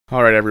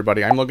All right,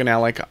 everybody, I'm Logan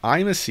Allec.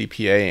 I'm a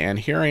CPA, and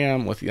here I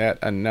am with yet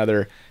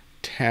another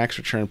tax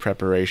return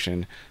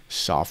preparation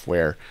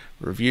software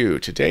review.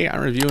 Today,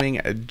 I'm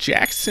reviewing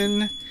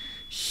Jackson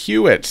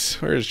Hewitt.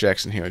 Where is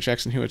Jackson Hewitt?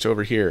 Jackson Hewitt's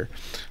over here.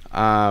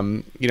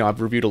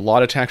 I've reviewed a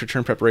lot of tax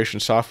return preparation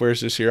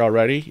softwares this year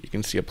already. You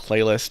can see a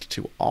playlist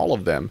to all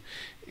of them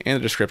in the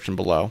description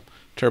below.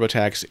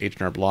 TurboTax,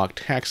 H&R Block,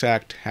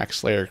 TaxAct,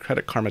 TaxSlayer,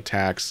 Credit Karma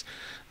Tax,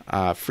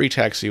 Free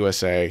Tax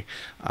USA.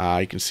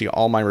 You can see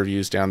all my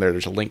reviews down there.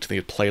 There's a link to the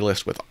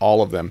playlist with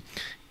all of them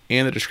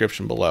in the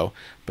description below.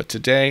 But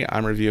today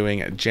I'm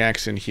reviewing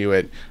Jackson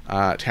Hewitt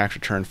tax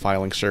return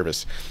filing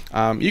service.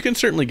 You can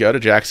certainly go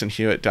to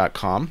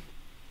jacksonhewitt.com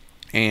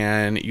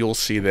and you'll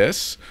see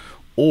this.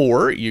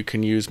 Or you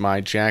can use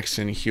my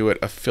Jackson Hewitt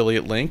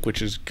affiliate link, which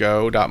is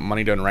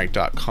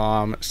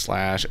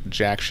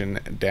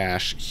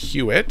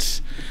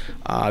go.moneydoneright.com/Jackson-Hewitt.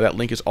 That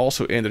link is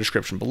also in the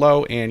description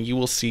below, and you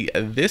will see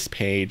this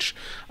page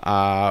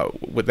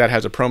that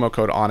has a promo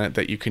code on it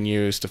that you can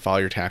use to file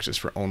your taxes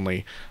for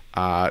only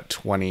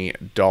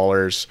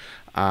 $20.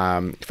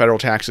 Federal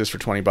taxes for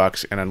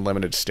 $20 and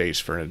unlimited states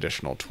for an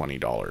additional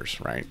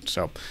 $20, right?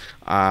 So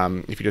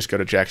if you just go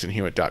to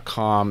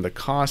jacksonhewitt.com, the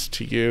cost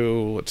to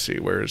you, let's see,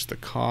 where's the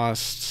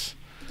cost?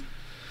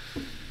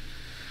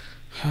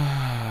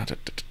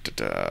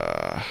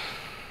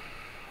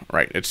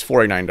 Right, it's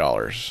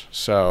 $49.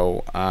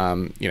 So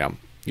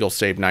you'll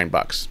save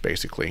 $9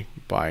 basically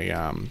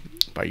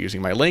by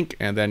using my link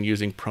and then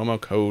using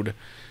promo code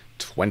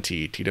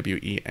 20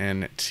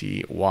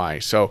 TWENTY.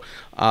 So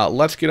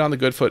let's get on the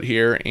good foot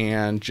here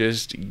and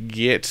just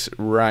get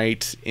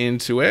right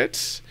into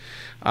it.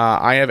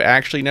 I have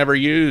actually never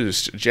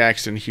used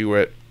Jackson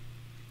Hewitt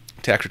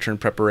tax return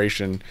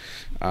preparation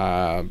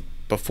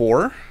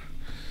before,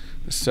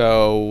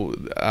 so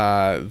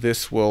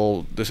this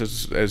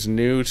is as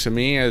new to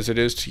me as it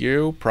is to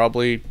you.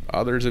 Probably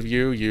others of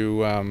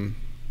you've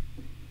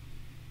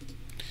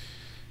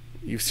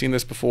seen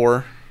this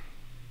before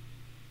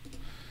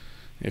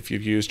if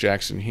you've used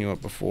Jackson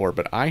Hewitt before,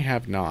 but I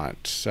have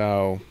not.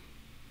 So,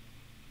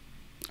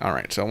 all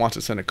right, so it wants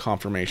to send a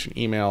confirmation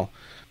email.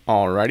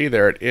 Alrighty,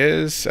 there it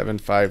is,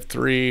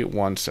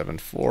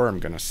 753174. I'm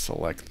going to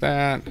select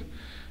that.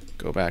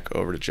 Go back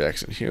over to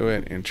Jackson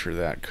Hewitt, enter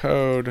that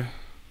code.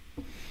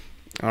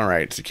 All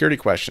right, security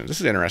questions. This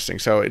is interesting.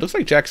 So it looks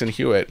like Jackson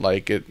Hewitt,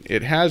 like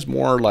it has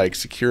more like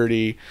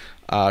security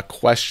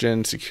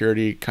questions,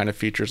 security kind of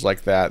features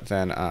like that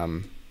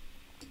than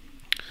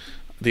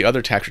the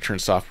other tax return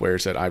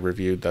softwares that I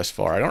reviewed thus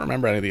far. I don't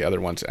remember any of the other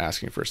ones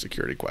asking for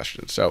security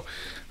questions. So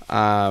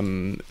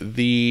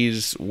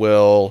these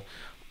will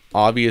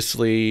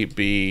obviously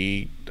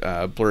be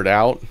blurred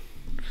out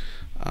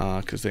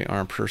because they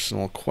are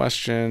personal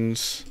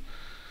questions.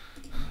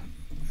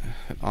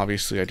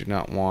 Obviously, I do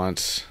not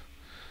want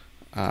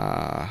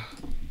the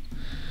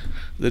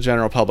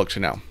general public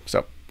to know.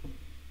 So,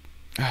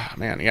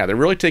 man, yeah, they're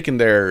really taking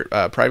their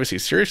privacy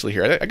seriously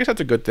here. I guess that's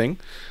a good thing.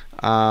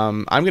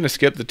 I'm going to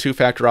skip the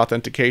two-factor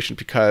authentication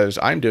because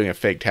I'm doing a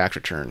fake tax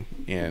return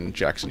in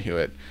Jackson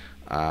Hewitt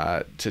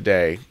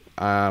today.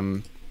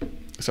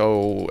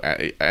 So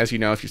as you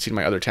know, if you've seen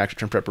my other tax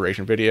return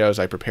preparation videos,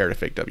 I prepared a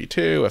fake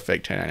W-2, a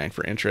fake 1099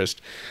 for interest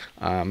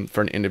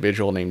for an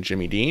individual named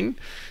Jimmy Dean,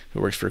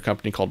 who works for a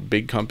company called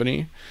Big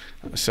Company.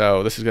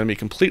 So this is going to be a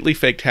completely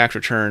fake tax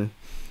return.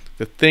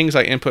 The things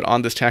I input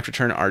on this tax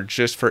return are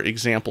just for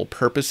example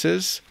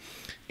purposes.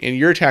 In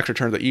your tax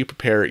return that you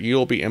prepare,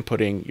 you'll be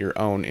inputting your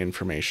own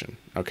information.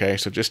 Okay,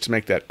 so just to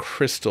make that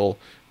crystal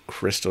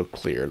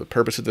clear, the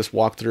purpose of this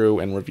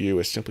walkthrough and review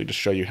is simply to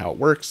show you how it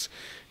works.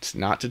 It's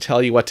not to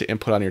tell you what to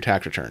input on your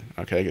tax return,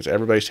 okay, because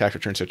everybody's tax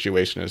return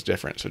situation is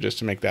different. So just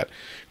to make that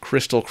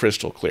crystal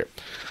clear.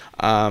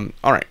 All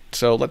right,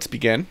 so let's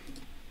begin.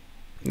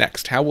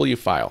 Next, how will you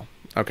file?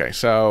 Okay,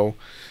 so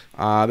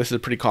this is a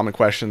pretty common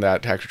question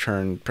that tax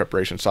return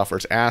preparation software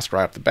is asked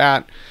right off the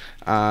bat.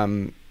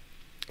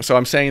 So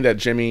I'm saying that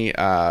Jimmy,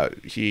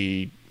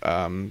 he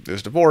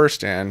is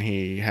divorced and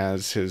he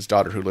has his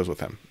daughter who lives with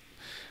him.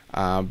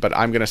 But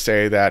I'm going to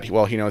say that,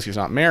 well, he knows he's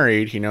not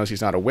married, he knows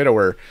he's not a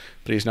widower,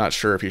 but he's not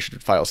sure if he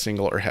should file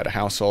single or head of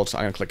household. So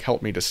I'm going to click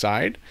Help Me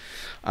Decide.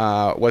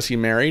 Was he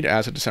married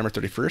as of December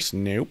 31st?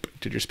 Nope.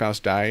 Did your spouse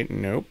die?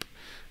 Nope.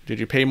 Did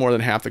you pay more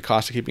than half the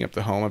cost of keeping up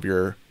the home of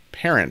your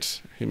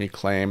parents whom you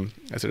claim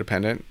as a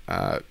dependent?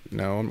 No,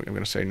 I'm going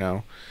to say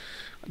no.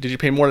 Did you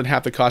pay more than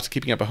half the cost of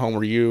keeping up a home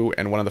where you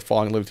and one of the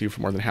following lived with you for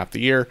more than half the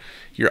year?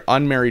 Your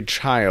unmarried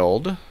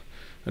child,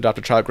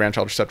 adopted child,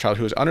 grandchild, or stepchild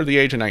who is under the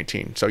age of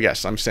 19. So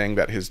yes, I'm saying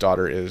that his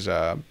daughter is,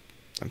 I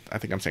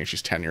think I'm saying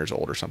she's 10 years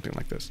old or something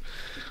like this.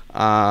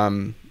 All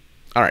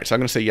right, so I'm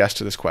going to say yes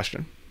to this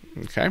question.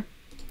 Okay,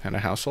 and a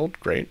household,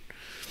 great.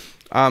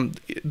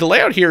 The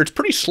layout here, it's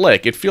pretty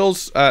slick. It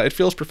feels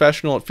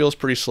professional. It feels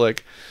pretty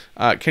slick.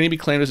 Can you be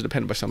claimed as a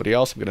dependent by somebody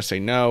else? I'm going to say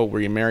no. Were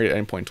you married at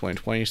any point in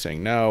 2020?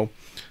 Saying no.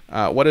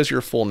 What is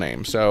your full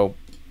name? So,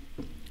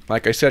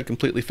 like I said,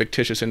 completely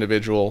fictitious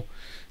individual.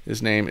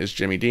 His name is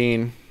Jimmy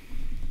Dean.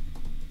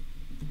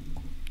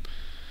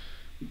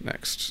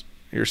 Next,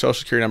 your social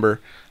security number.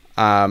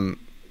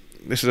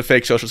 This is a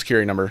fake social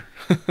security number.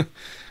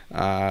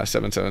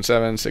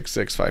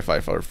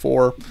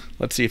 777-665544.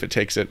 Let's see if it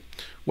takes it.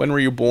 When were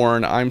you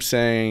born? I'm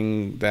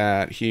saying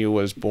that he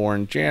was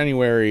born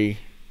January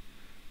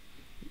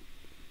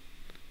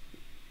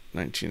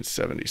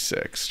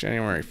 1976,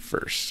 January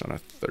 1st on a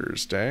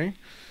Thursday.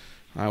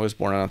 I was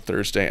born on a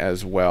Thursday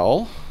as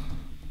well.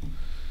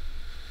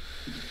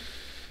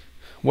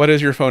 What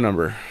is your phone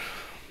number?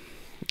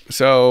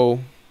 So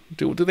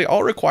do they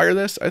all require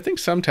this? I think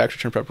some tax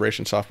return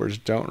preparation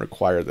softwares don't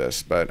require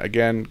this, but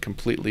again,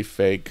 completely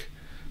fake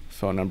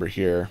phone number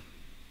here.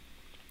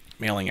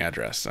 Mailing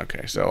address.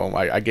 Okay, so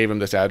I gave him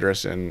this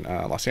address in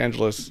Los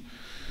Angeles.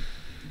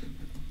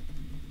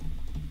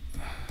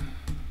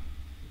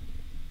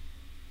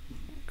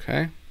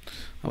 Okay,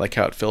 I like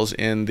how it fills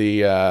in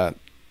the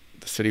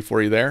city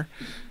for you there.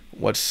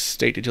 What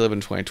state did you live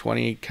in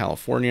 2020?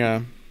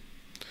 California.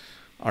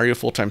 Are you a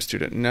full-time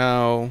student?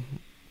 No.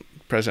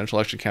 Presidential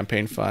election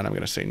campaign fund? I'm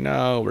going to say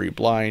no. Were you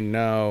blind?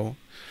 No.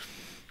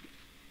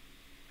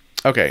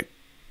 Okay.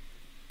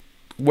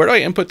 Where do I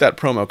input that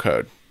promo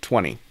code?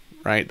 20,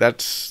 right?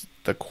 That's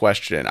the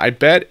question. I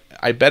bet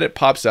it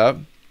pops up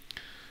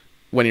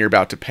when you're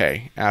about to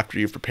pay after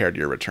you've prepared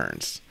your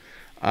returns.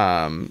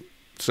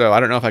 So I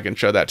don't know if I can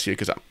show that to you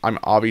because I'm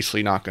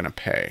obviously not going to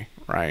pay,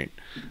 right?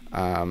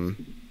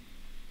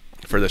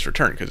 For this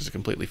return because it's a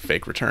completely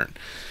fake return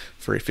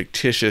for a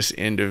fictitious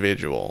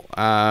individual.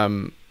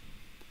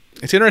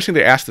 It's interesting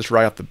they asked this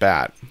right off the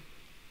bat.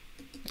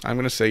 I'm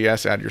going to say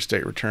yes, add your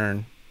state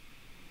return.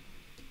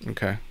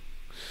 Okay.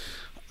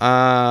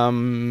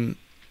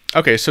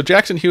 Okay, so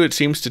Jackson Hewitt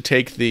seems to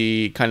take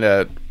the kind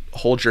of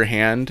hold your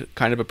hand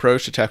kind of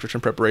approach to tax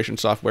return preparation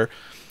software,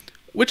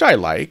 which I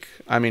like.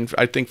 I mean,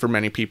 I think for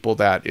many people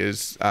that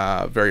is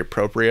very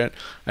appropriate.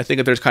 I think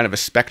that there's kind of a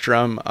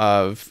spectrum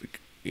of,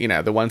 you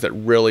know, the ones that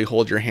really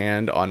hold your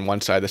hand on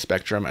one side of the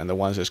spectrum and the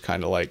ones that's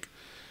kind of like,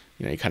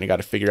 you know, you kind of got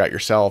to figure out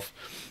yourself.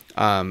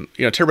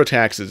 You know,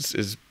 TurboTax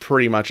is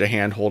pretty much a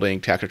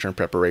hand-holding tax return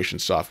preparation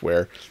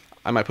software.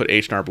 I might put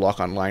H&R Block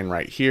Online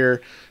right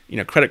here. You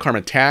know, Credit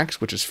Karma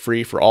Tax, which is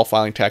free for all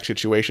filing tax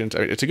situations.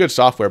 It's a good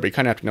software, but you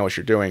kind of have to know what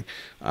you're doing.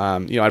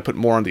 You know, I'd put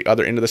more on the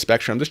other end of the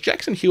spectrum. This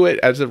Jackson Hewitt,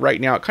 as of right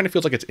now, it kind of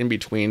feels like it's in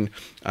between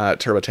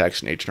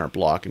TurboTax and H&R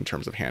Block in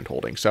terms of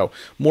hand-holding. So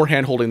more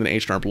hand-holding than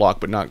H&R Block,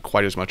 but not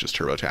quite as much as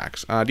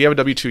TurboTax. Do you have a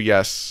W-2?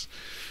 Yes.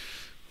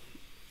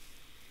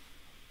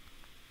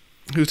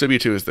 Whose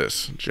W-2 is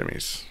this?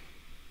 Jimmy's.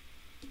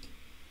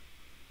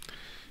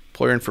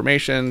 Employer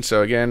information.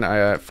 So again, I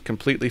have a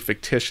completely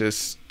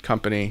fictitious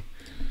company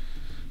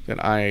that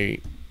I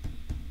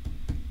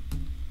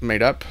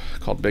made up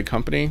called Big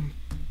Company.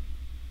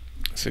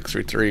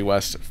 633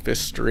 West 5th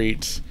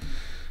Street,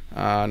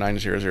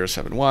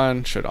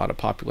 90071. Should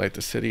auto-populate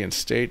the city and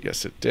state.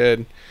 Yes, it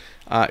did.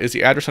 Is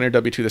the address on your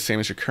W-2 the same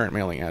as your current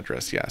mailing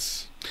address?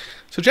 Yes.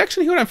 So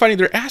Jackson Hewitt, I'm finding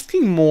they're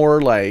asking more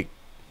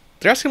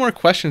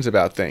questions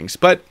about things,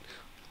 but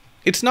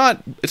it's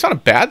not a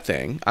bad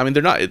thing. I mean,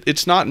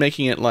 it's not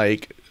making it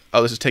like,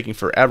 oh, this is taking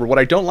forever. What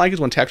I don't like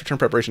is when tax return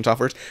preparation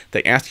softwares,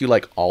 they ask you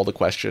like all the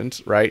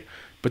questions, right?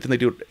 But then they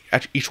do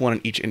each one on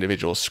each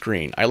individual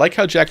screen. I like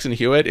how Jackson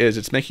Hewitt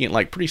it's making it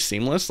like pretty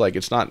seamless. Like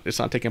it's not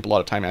taking up a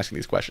lot of time asking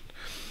these questions.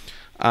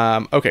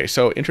 Okay,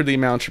 so enter the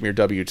amounts from your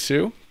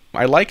W-2.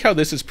 I like how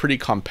this is pretty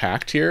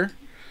compact here.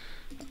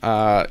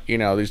 You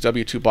know, these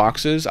W-2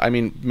 boxes. I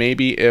mean,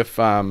 maybe if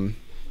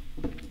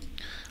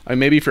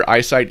maybe if your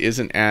eyesight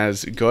isn't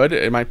as good,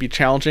 it might be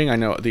challenging. I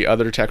know the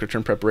other tax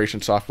return preparation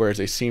softwares,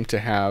 they seem to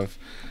have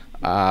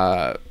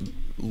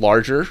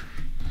larger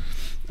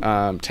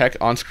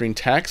on-screen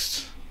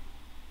text.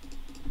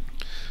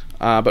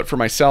 But for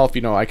myself,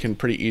 you know, I can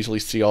pretty easily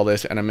see all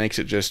this, and it makes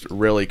it just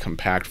really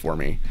compact for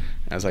me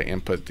as I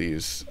input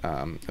these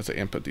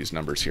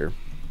numbers here.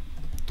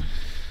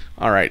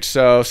 All right,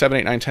 so 7,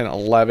 8, 9, 10,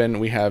 11.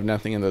 We have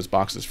nothing in those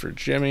boxes for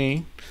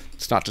Jimmy.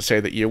 It's not to say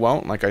that you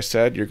won't. Like I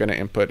said, you're going to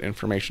input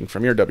information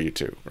from your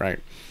W-2, right?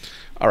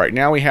 All right,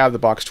 now we have the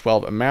box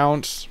 12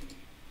 amounts.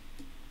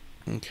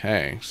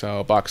 Okay,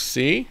 so box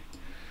C.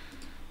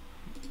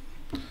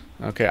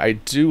 Okay, I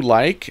do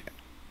like.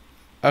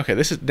 Okay,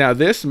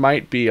 this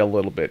might be a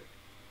little bit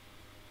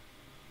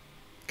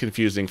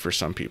confusing for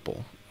some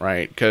people,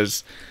 right?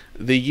 Because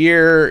the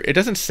year, it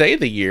doesn't say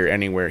the year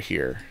anywhere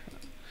here.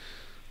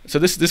 So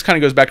this kind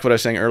of goes back to what I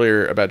was saying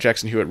earlier about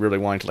Jackson Hewitt really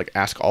wanting to like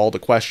ask all the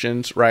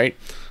questions, right?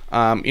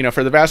 You know,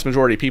 for the vast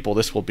majority of people,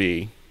 this will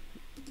be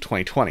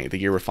 2020, the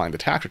year we're filing the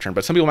tax return.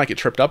 But some people might get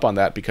tripped up on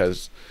that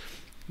because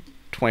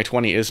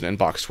 2020 isn't in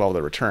box 12 of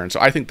the return. So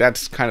I think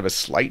that's kind of a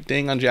slight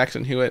ding on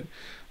Jackson Hewitt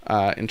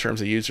in terms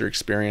of user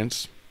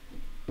experience.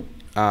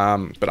 But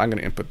I'm going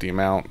to input the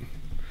amount.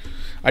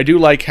 I do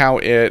like how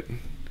it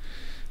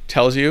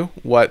tells you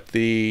what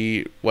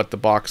the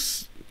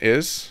box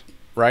is,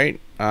 right?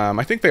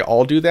 I think they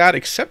all do that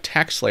except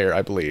TaxSlayer,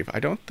 I believe. I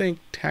don't think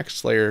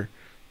TaxSlayer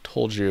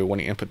told you when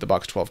you input the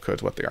box 12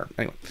 codes what they are.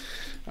 Anyway,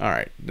 all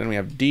right. Then we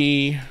have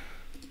D,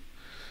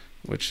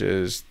 which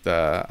is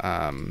the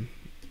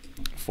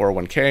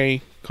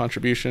 401k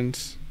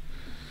contributions,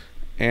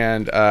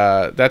 And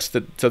so this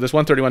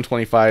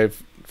 131.25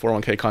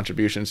 401k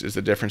contributions is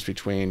the difference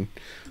between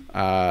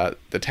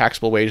the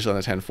taxable wages on the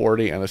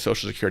 1040 and the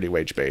Social Security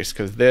wage base,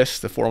 because the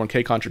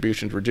 401k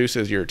contributions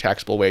reduces your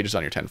taxable wages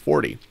on your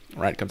 1040,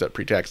 right? It comes out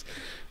pre-tax,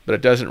 but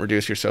it doesn't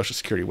reduce your Social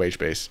Security wage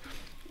base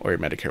or your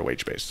Medicare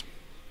wage base.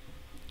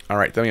 All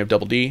right, then we have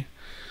double D.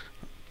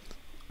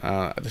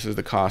 This is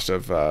the cost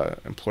of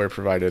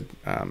employer-provided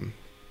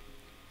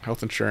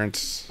health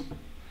insurance.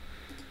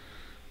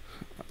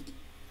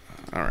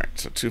 All right,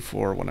 so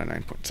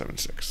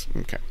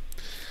 24199.76. Okay.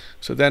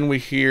 So then we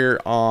here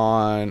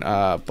on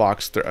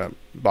box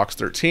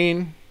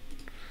 13,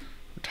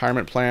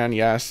 retirement plan,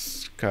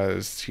 yes,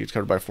 because he's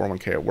covered by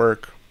 401k at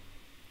work.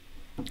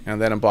 And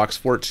then in box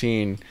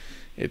 14,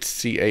 it's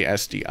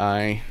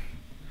CASDI.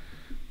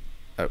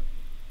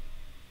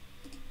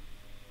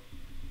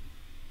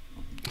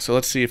 So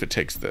let's see if it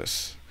takes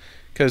this,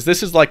 because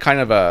this is like kind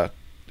of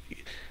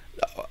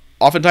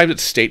oftentimes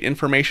it's state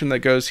information that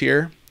goes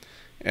here.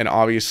 And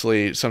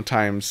obviously,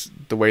 sometimes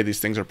the way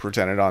these things are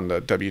presented on the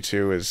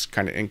W-2 is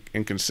kind of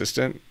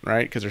inconsistent,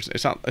 right? Because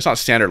it's not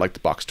standard like the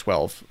box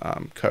 12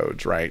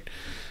 codes, right?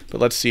 But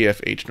let's see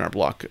if H&R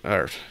Block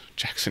or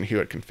Jackson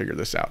Hewitt can figure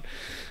this out.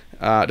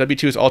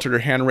 W-2 is altered or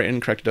handwritten.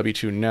 Correct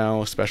W-2,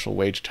 no. Special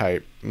wage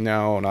type,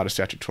 no. Not a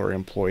statutory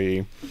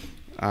employee.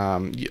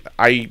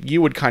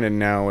 You would kind of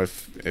know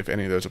if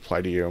any of those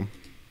apply to you.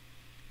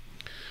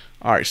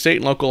 All right, state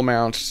and local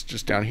amounts,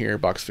 just down here,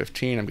 box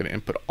 15. I'm going to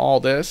input all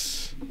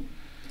this.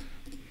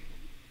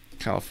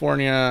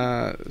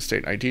 California,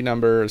 state ID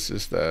number. This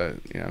is the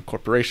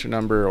corporation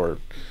number or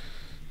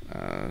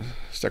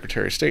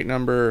Secretary of State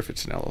number if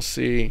it's an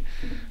LLC.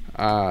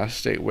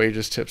 State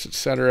wages, tips,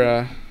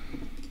 etc.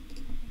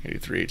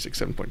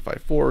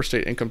 83,867.54.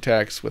 State income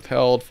tax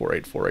withheld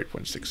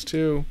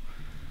 4848.62.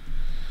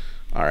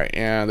 All right,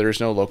 and there's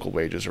no local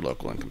wages or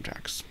local income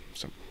tax.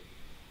 So,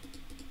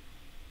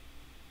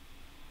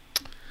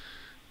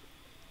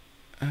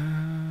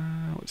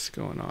 what's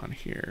going on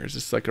here? Is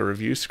this like a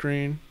review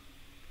screen?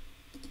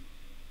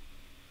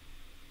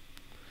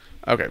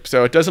 Okay,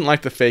 so it doesn't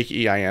like the fake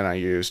EIN I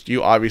used.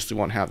 You obviously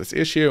won't have this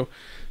issue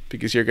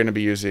because you're going to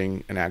be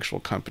using an actual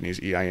company's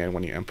EIN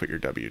when you input your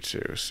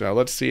W-2. So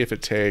let's see if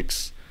it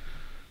takes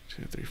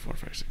 2, 3, 4,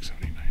 5, 6,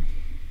 7, 8, 9.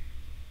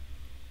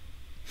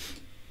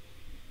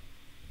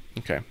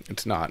 Okay,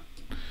 it's not.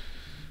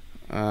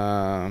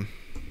 That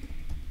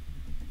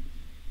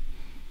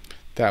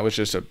was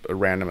just a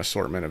random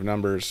assortment of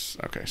numbers.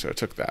 Okay, so it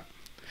took that.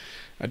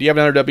 Do you have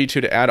another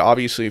W-2 to add?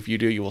 Obviously, if you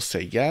do, you will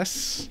say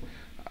yes.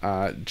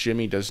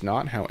 Jimmy does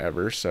not,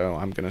 however, so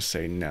I'm going to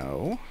say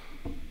no.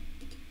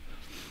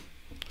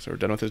 So we're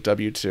done with his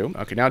W-2.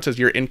 Okay, now it says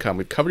your income.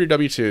 We've covered your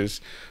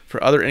W-2s.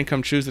 For other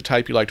income, choose the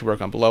type you like to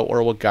work on below, or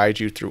it will guide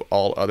you through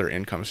all other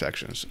income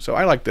sections. So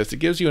I like this. It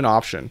gives you an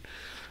option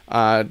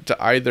to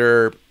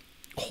either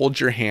hold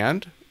your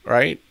hand,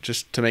 right,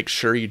 just to make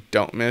sure you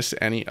don't miss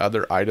any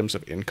other items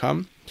of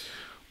income,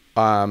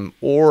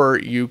 or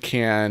you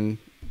can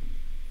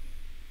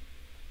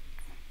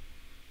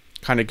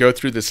kind of go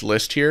through this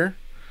list here,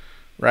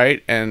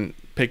 right, and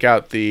pick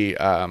out the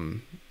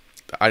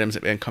items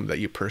of income that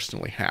you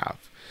personally have.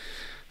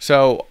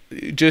 So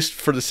just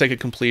for the sake of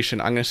completion,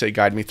 I'm going to say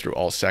guide me through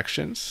all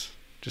sections,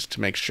 just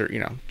to make sure, you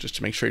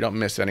don't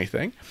miss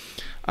anything.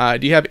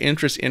 Do you have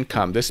interest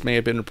income? This may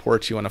have been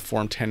reported to you on a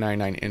Form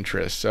 1099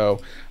 interest. So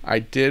I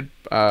did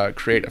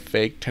create a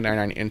fake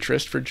 1099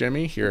 interest for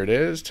Jimmy. Here it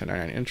is,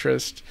 1099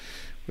 interest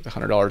with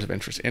 $100 of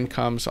interest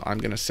income. So I'm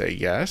going to say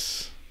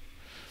yes.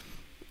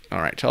 All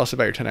right, tell us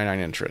about your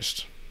 1099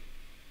 interest.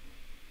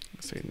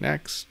 Let's say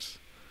next.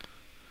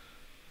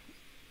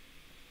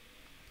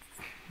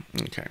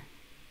 Okay.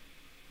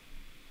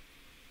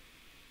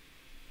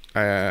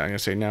 I'm going to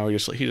say no, he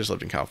just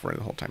lived in California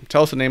the whole time.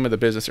 Tell us the name of the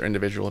business or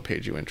individual who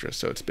paid you interest.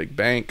 So it's Big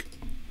Bank.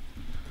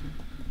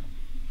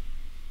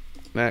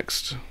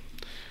 Next. Do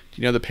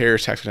you know the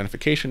payer's tax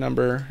identification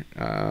number?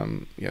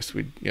 Yes,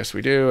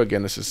 we do.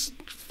 Again, this is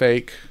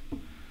fake.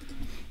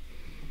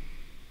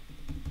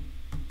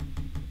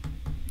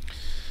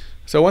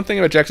 So one thing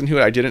about Jackson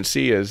Hewitt I didn't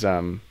see is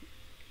no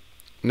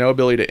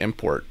ability to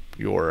import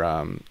your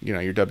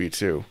your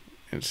W-2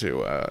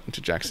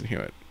 into Jackson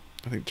Hewitt.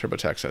 I think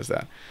TurboTax has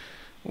that.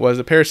 Was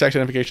the payer's tax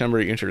identification number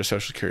you entered a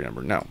Social Security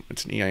number? No,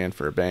 it's an EIN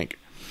for a bank.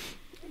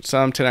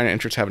 Some 1099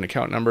 interests have an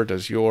account number.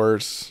 Does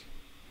yours?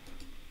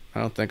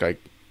 I don't think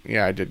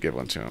yeah, I did give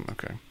one to him.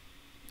 Okay.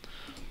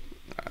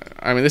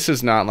 I mean, this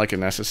is not like a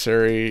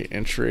necessary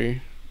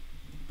entry.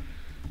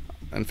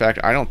 In fact,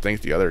 I don't think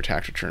the other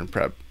tax return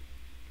prep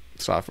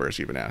software has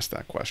even asked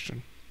that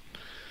question.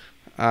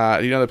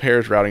 Do you know the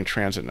payer's routing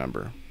transit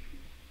number?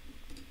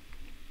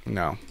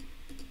 No.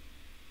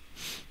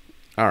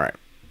 All right.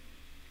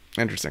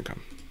 Interest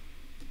income.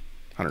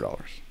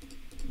 $100.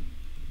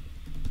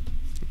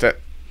 That's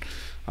it.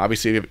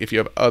 Obviously, if you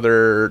have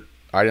other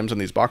items in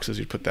these boxes,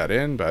 you'd put that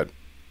in, but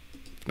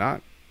if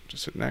not,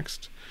 just hit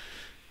next.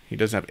 He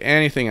doesn't have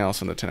anything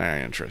else on the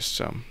 1099 interest.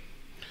 So,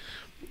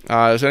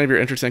 is any of your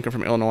interest income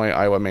from Illinois,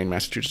 Iowa, Maine,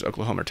 Massachusetts,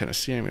 Oklahoma, or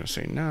Tennessee? I'm going to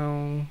say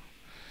no.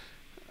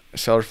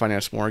 Seller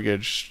finance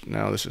mortgage.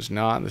 No, this is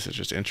not. This is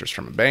just interest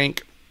from a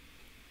bank.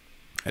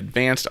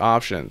 Advanced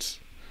options.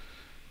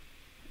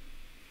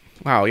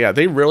 Wow, yeah,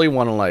 they really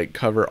want to like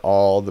cover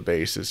all the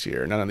bases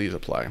here. None of these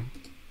apply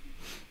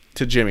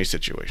to Jimmy's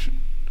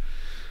situation.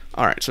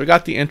 All right, so we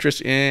got the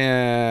interest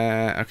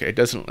in. Okay, it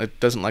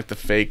doesn't like the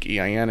fake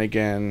EIN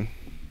again.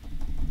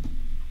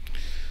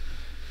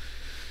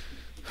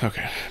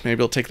 Okay, maybe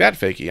we'll take that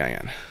fake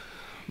EIN.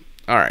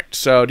 All right,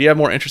 so do you have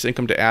more interest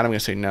income to add? I'm going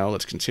to say no.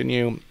 Let's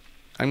continue.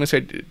 I'm going to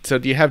say, so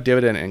do you have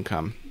dividend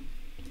income?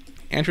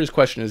 Answer to this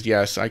question is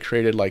yes. I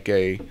created like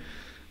a,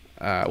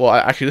 well,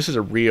 actually, this is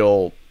a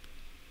real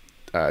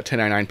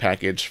 1099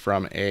 package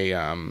from a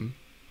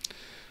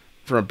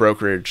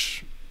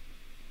brokerage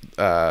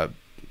that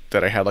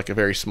I had like a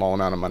very small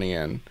amount of money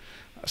in.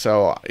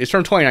 So it's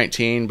from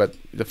 2019, but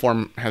the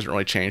form hasn't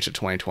really changed to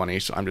 2020,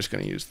 so I'm just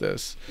going to use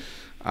this.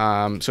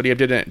 So do you have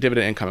dividend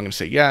income? I'm going to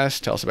say yes.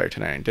 Tell us about your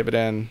 1099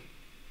 dividend.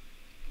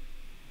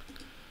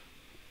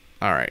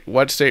 All right.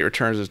 What state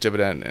returns does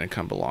dividend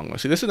income belong with?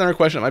 See, this is another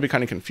question that might be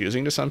kind of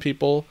confusing to some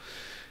people.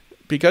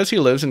 Because he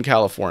lives in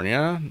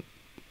California,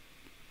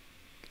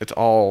 it's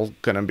all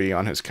going to be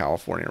on his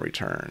California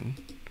return.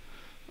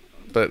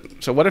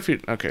 But so what if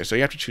you, okay, so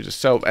you have to choose a,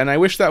 so, and I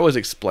wish that was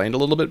explained a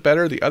little bit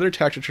better. The other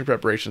tax return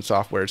preparation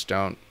softwares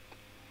don't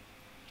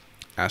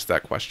ask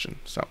that question.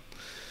 So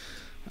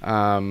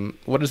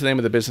what is the name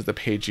of the business that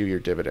paid you your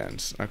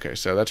dividends? Okay,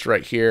 so that's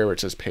right here where it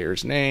says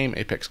payer's name,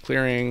 Apex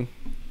Clearing.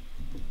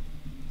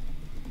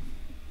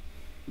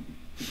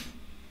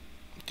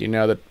 Do you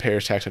know the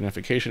payer's tax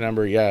identification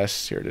number?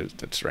 Yes, here it is.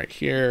 It's right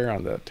here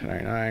on the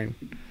 1099.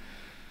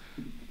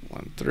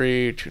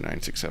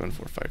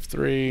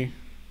 132967453.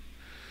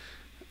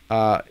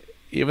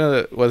 Even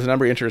though was the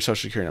number you entered a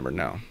social security number?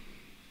 No.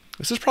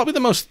 This is probably the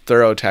most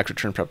thorough tax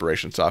return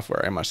preparation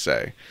software, I must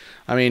say.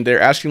 I mean, they're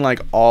asking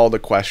like all the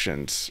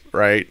questions,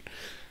 right,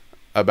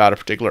 about a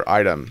particular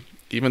item.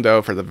 Even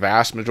though for the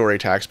vast majority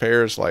of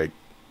taxpayers, like,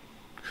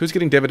 who's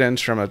getting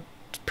dividends from a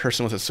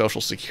person with a social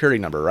security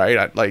number,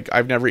 right?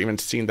 I've never even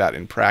seen that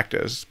in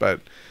practice,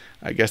 but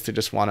I guess they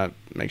just want to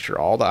make sure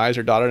all the I's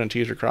are dotted and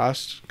T's are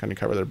crossed, kind of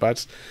cover their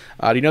butts.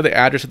 Do you know the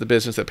address of the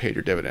business that paid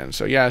your dividends?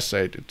 So yes,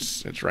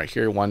 it's right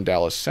here, 1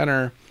 Dallas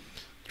Center,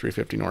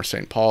 350 North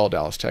St. Paul,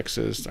 Dallas,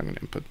 Texas. I'm going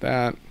to input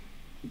that.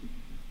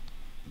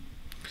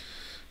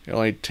 It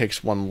only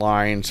takes one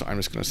line, so I'm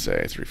just going to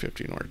say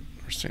 350 North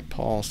St.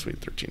 Paul, Suite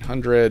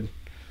 1300,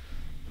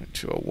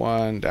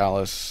 201,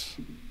 Dallas.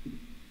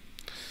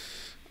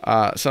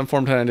 Some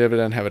form 10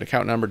 dividend have an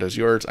account number. Does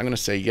yours? I'm going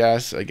to say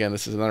yes. Again,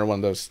 this is another one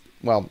of those.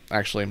 Well,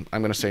 actually,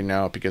 I'm going to say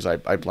no because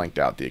I blanked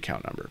out the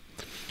account number.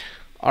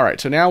 All right,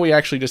 so now we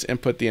actually just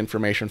input the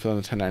information from the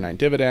 1099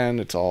 dividend.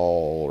 It's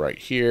all right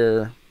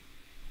here.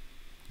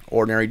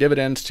 Ordinary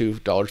dividends,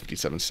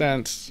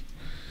 $2.57.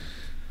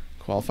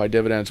 Qualified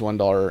dividends,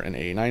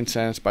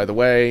 $1.89. By the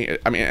way,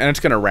 I mean, and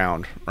it's going to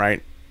round,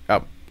 right?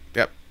 Oh,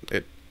 yep,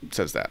 it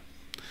says that.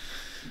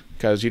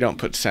 Because you don't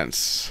put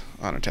cents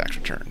on a tax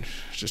return.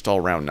 It's just all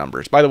round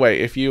numbers. By the way,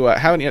 if you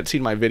haven't yet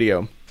seen my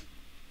video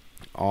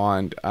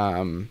on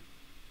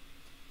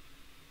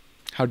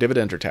how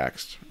dividends are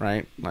taxed,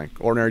 right? Like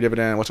ordinary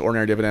dividend, what's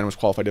ordinary dividend, what's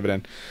qualified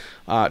dividend.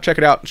 Check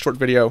it out, short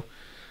video,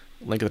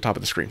 link at the top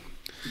of the screen.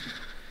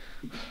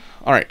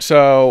 All right,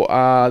 so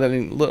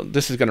then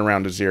this is going to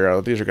round to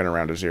 0. These are going to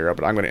round to 0,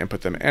 but I'm going to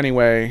input them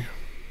anyway.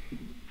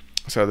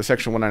 So the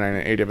section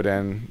 199A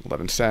dividend,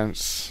 11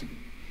 cents.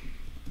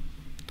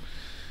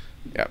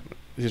 Yep,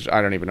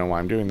 I don't even know why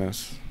I'm doing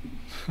this.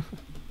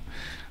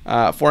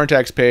 Foreign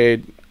tax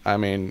paid, I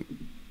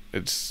mean,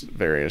 it's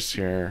various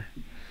here.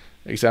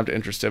 Exempt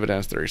interest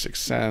dividends, 36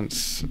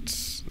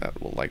 cents. That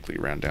will likely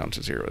round down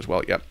to 0 as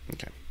well. Yep,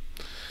 okay.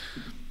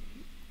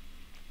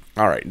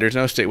 All right, there's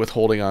no state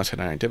withholding on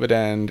 1099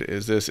 dividend.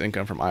 Is this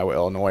income from Iowa,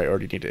 Illinois, or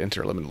do you need to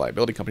enter a limited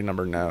liability company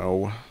number?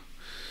 No.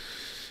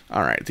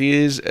 All right,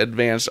 these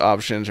advanced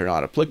options are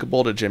not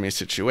applicable to Jimmy's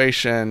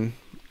situation.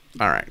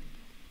 All right.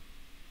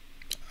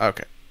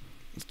 Okay.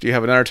 Do you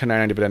have another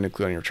 1099 dividend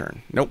included on your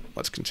return? Nope.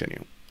 Let's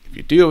continue. If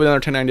you do have another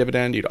 1099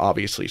 dividend, you'd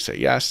obviously say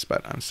yes,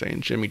 but I'm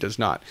saying Jimmy does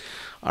not.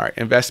 All right.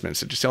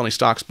 Investments. Did you sell any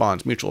stocks,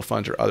 bonds, mutual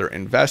funds, or other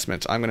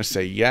investments? I'm going to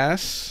say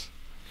yes.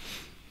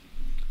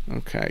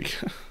 Okay.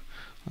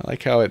 I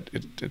like how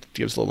it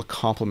gives a little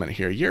compliment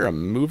here. You're a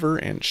mover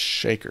and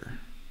shaker.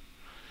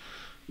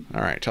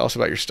 All right. Tell us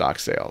about your stock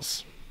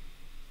sales.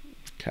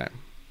 Okay.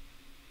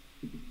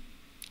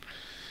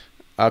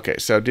 Okay,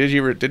 so did he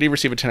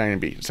receive a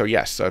 1099B? So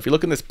yes. So if you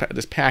look in this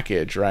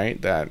package,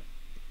 right, that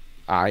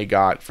I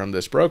got from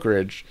this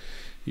brokerage,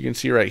 you can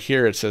see right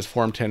here it says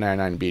Form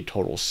 1099B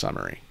total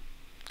summary.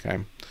 Okay.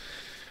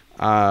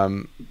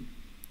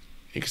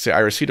 You can say I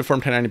received a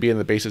Form 1099B and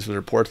the basis was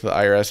reported to the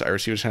IRS. I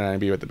received a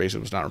 1099B but the basis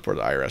was not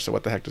reported to the IRS. So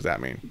what the heck does that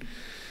mean?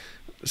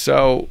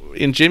 So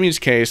in Jimmy's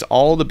case,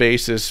 all the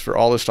basis for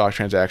all the stock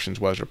transactions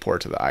was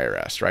reported to the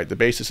IRS, right? The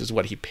basis is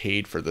what he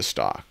paid for the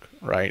stock,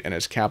 right? And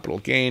his capital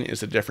gain is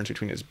the difference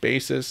between his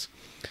basis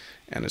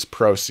and his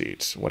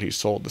proceeds, what he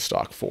sold the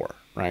stock for,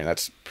 right?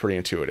 That's pretty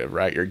intuitive,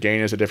 right? Your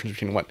gain is the difference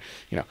between what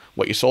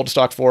you sold the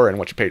stock for and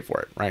what you paid for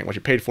it, right? What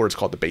you paid for is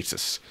called the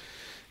basis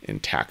in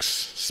tax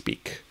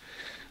speak.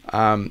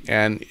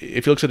 And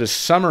if you look at his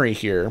summary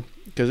here,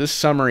 because this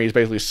summary is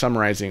basically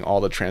summarizing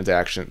all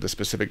the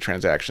specific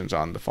transactions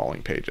on the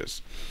following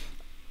pages.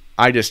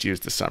 I just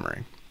used the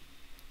summary.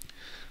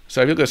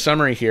 So if you look at the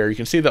summary here, you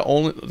can see the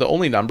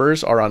only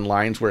numbers are on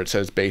lines where it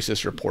says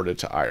basis reported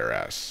to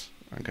IRS.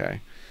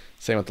 Okay,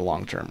 same with the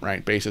long term,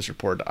 right? Basis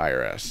reported to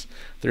IRS.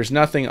 There's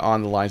nothing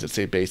on the lines that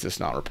say basis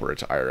not reported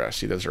to IRS.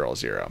 See, those are all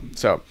 0.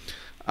 So,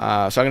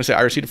 I'm going to say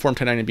I received a Form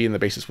 1099-B and the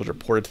basis was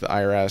reported to the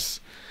IRS.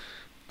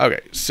 Okay,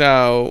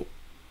 so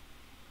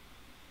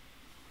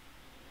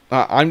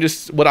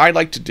what I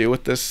like to do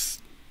with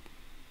this,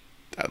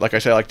 like I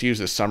said, I like to use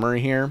this summary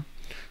here.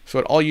 So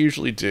what I'll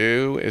usually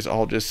do is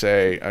I'll just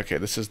say, okay,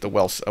 this is a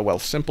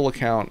Wealthsimple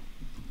account.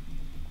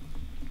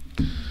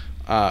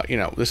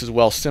 This is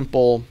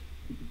Wealthsimple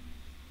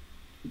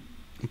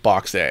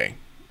box A,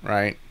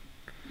 right?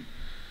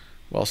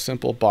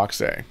 Wealthsimple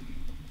box A.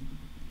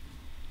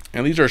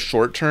 And these are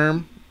short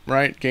term,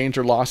 right? Gains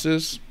or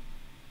losses.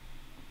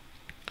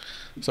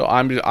 So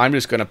I'm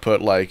just going to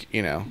put like,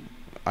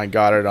 I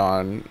got it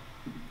on,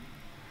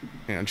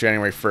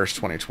 January 1st,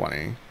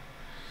 2020.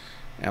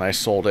 And I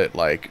sold it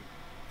like,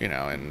 in,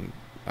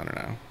 I don't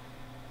know,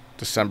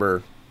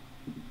 December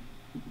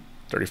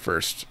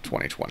 31st,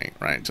 2020,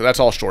 right? So that's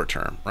all short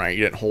term, right?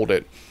 You didn't hold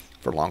it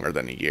for longer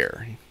than a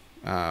year.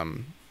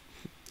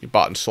 You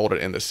bought and sold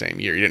it in the same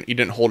year. You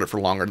didn't hold it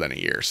for longer than a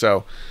year.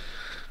 So,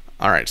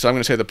 all right. So I'm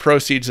going to say the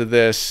proceeds of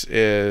this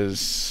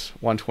is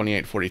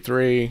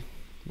 $128.43,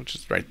 which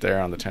is right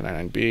there on the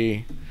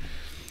 1099-B.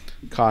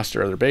 Cost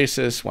or other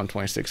basis,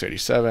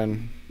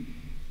 $126.87.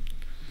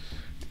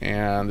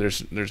 And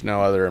there's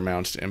no other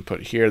amounts to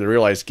input here. The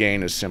realized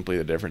gain is simply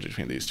the difference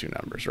between these two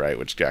numbers, right?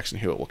 Which Jackson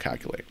Hewitt will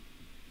calculate.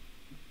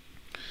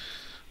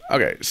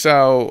 Okay,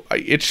 so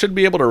it should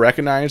be able to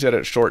recognize that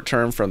it's short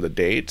term from the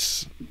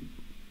dates,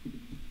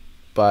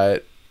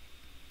 but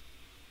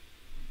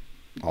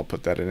I'll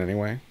put that in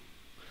anyway.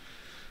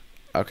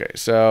 Okay,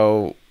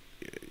 so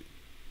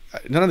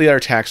none of the other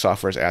tax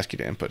softwares ask you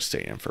to input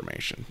state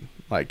information.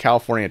 Like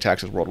California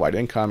taxes worldwide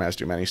income, as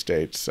do many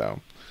states. So,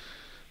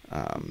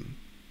 okay,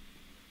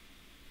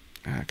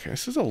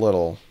 this is a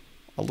little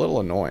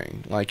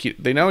annoying. Like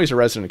they know he's a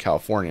resident of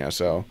California,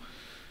 so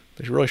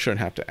they really shouldn't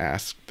have to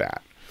ask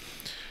that.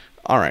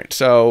 All right,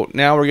 so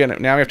now we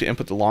have to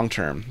input the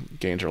long-term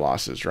gains or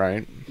losses,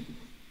 right?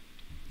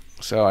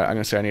 So I'm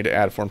gonna say I need to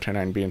add Form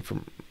 1099-B in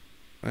from.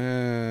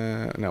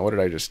 No, what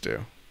did I just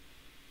do?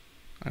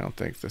 I don't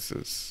think this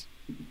is.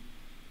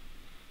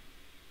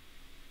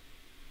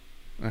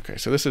 Okay,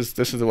 so this is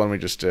the one we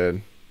just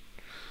did.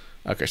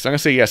 Okay, so I'm gonna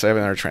say yes, I have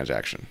another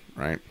transaction,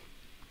 right?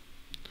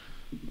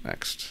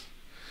 Next.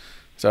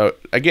 So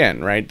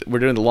again, right, we're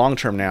doing the long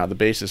term now. The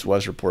basis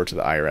was reported to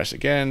the IRS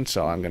again,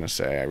 so I'm gonna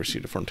say I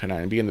received a Form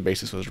 1099-B and the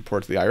basis was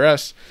reported to the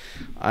IRS,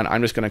 and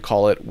I'm just gonna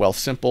call it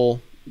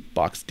Wealthsimple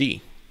Box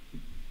D.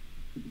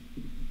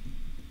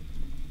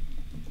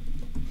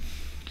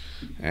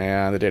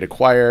 And the date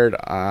acquired,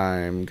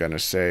 I'm going to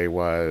say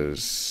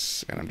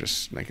was, and I'm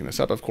just making this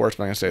up, of course,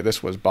 but I'm going to say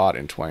this was bought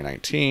in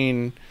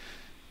 2019,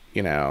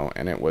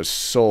 and it was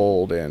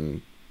sold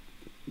in,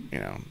 I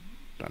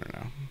don't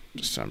know,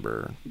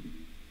 December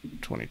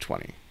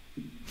 2020.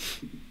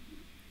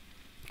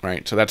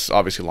 Right? So that's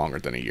obviously longer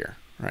than a year,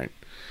 right?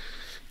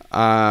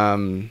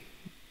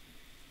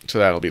 So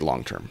that'll be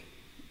long term.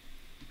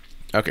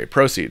 Okay,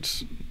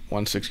 proceeds,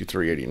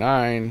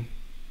 $163.89.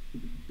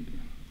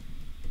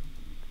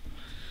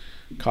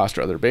 Cost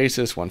or other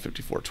basis,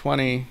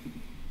 $154.20,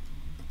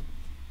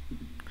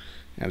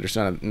 and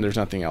there's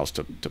nothing else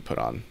to put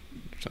on.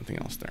 There's nothing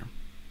else there.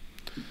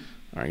 All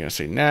right, I'm gonna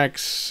say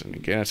next, and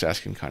again, it's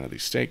asking kind of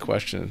these state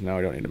questions. No,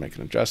 I don't need to make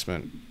an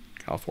adjustment.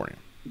 California.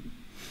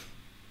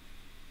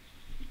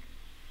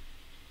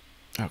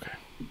 Okay,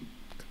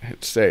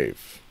 hit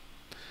save.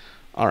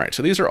 All right,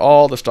 so these are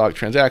all the stock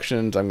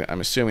transactions. I'm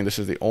assuming this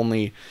is the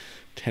only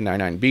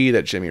 1099-B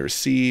that Jimmy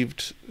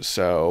received,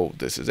 so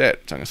this is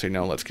it. So I'm gonna say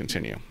no. Let's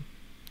continue.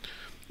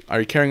 Are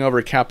you carrying over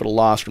a capital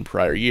loss from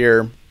prior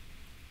year?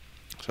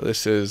 So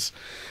this is,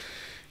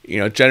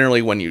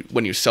 generally when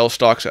you sell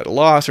stocks at a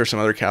loss or some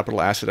other capital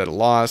asset at a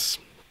loss,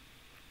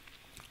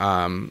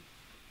 that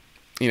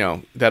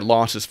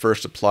loss is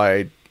first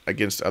applied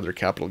against other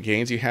capital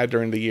gains you had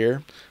during the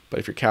year. But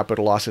if your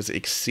capital losses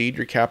exceed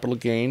your capital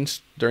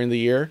gains during the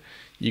year,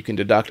 you can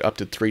deduct up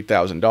to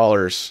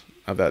 $3,000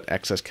 of that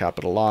excess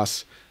capital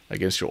loss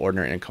against your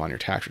ordinary income on your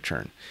tax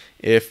return.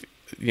 If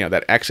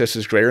that excess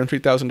is greater than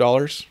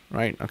 $3,000,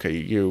 right? Okay,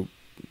 you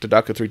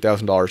deduct the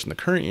 $3,000 in the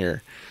current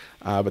year,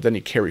 but then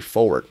you carry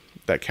forward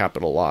that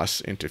capital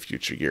loss into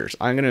future years.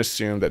 I'm going to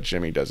assume that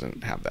Jimmy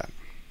doesn't have that.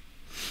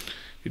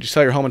 Did you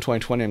sell your home in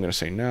 2020? I'm going to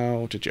say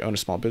no. Did you own a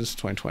small business in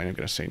 2020? I'm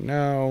going to say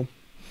no.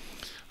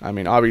 I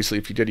mean, obviously,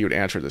 if you did, you would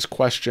answer this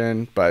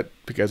question, but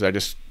because I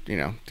just,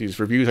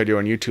 these reviews I do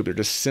on YouTube, they're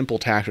just simple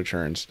tax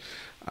returns.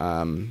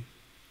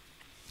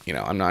 You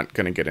know, I'm not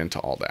going to get into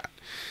all that.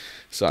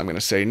 So I'm going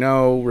to say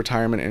no.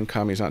 Retirement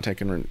income, he's not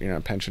taking, you know,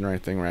 pension or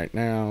anything right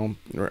now.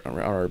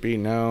 RRB,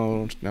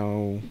 no.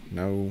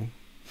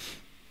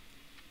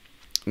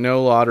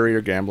 No lottery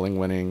or gambling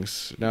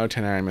winnings. No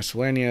 1099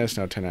 miscellaneous.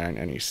 No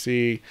 1099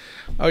 NEC.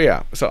 Oh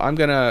yeah. So I'm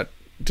going to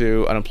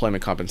do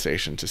unemployment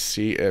compensation to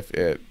see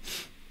if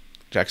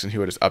Jackson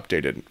Hewitt is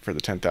updated for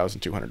the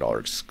 $10,200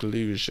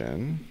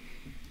 exclusion.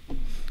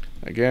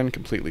 Again,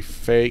 completely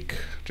fake.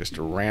 Just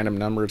random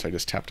numbers I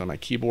just tapped on my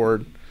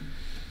keyboard.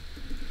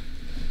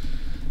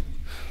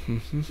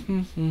 And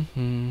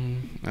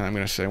I'm going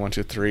to say 1,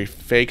 2, 3,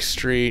 Fake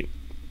Street,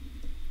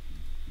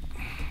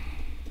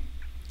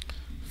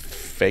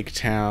 Fake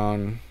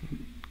Town,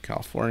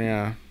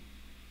 California.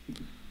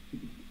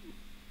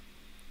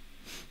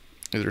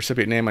 Is the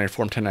recipient name on your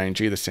Form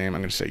 1099-G the same?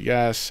 I'm going to say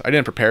yes. I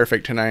didn't prepare a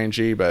fake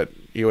 1099-G, but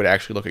you would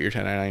actually look at your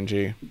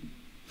 1099-G.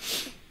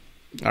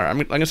 All right, I'm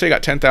going to say you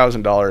got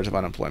 $10,000 of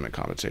unemployment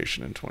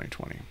compensation in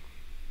 2020.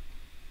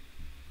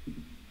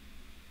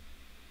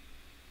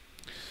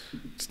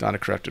 It's not a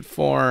corrected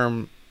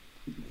form.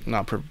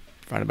 Not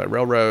provided by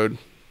railroad.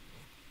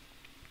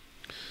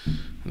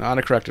 Not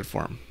a corrected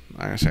form.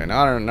 I'm going to say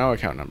no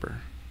account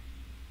number.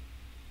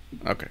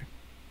 Okay.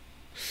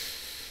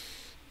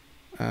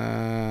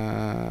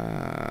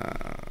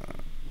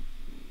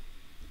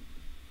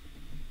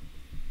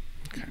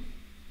 Okay.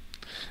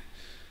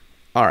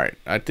 All right.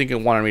 I think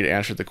it wanted me to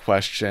answer the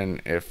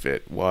question if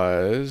it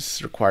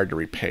was required to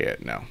repay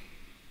it. No.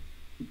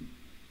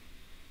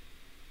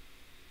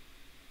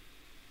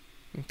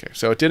 Okay.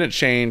 So it didn't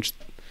change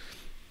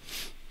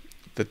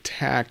the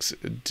tax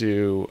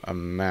due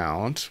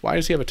amount. Why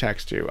does he have a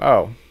tax due?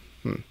 Oh,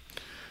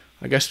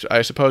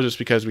 I suppose it's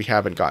because we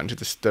haven't gotten to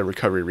the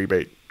recovery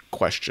rebate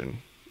question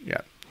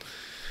yet.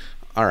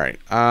 All right.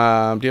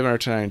 Do you have an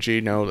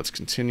R1099-G? No. Let's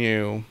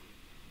continue.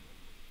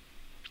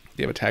 Do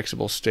you have a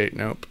taxable state?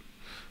 Nope.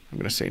 I'm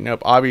going to say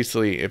nope.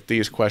 Obviously, if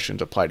these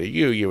questions apply to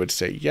you, you would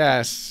say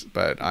yes,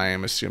 but I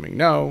am assuming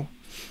no,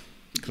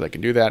 because I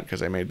can do that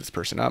because I made this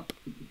person up.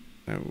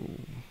 No.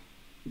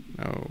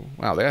 No.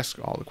 Wow, they ask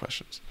all the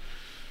questions.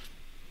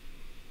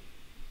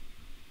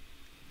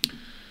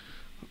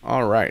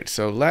 All right,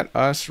 so let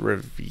us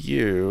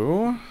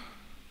review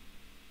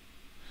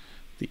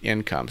the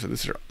income. So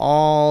these are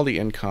all the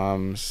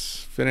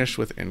incomes. Finish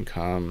with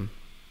income.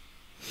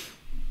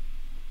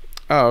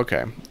 Oh,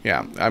 okay.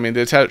 Yeah, I mean,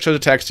 it shows a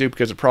tax due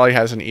because it probably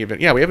hasn't even...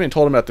 Yeah, we haven't even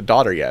told him about the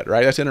daughter yet,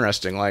 right? That's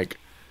interesting. Like,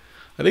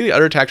 I think the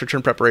other tax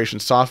return preparation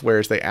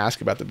softwares, they ask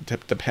about the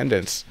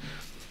dependents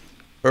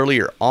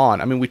earlier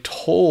on. I mean, we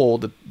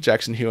told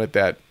Jackson Hewitt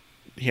that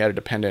he had a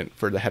dependent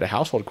for the head of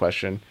household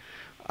question,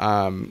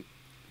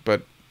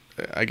 but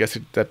I guess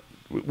that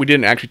we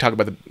didn't actually talk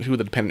about who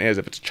the dependent is,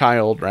 if it's a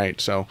child, right?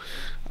 So,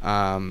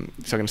 I'm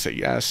going to say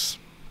yes.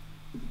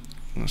 I'm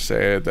going to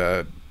say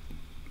the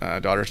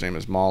daughter's name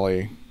is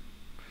Molly.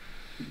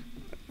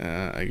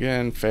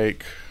 Again,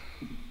 fake.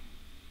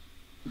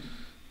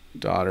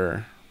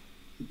 Daughter.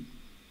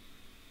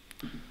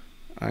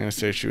 I'm going to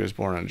say she was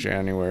born on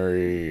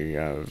January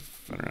of,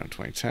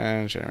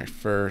 2010, January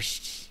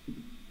 1st.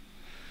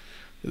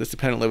 Did this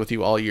dependent live with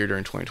you all year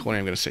during 2020?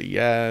 I'm going to say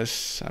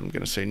yes. I'm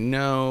going to say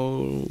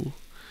no.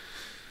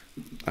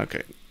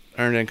 Okay.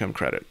 Earned income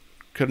credit.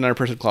 Could another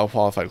person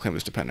qualify to claim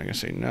this dependent? I'm going to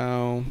say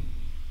no.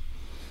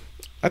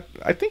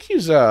 I think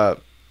he's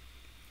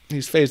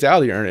phased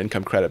out of the earned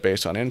income credit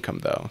based on income,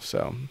 though.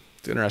 So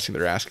it's interesting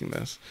they're asking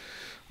this.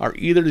 Are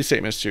either of these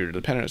statements true?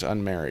 Dependent is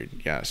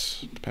unmarried.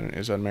 Yes. Dependent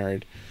is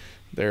unmarried.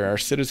 They are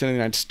citizens of the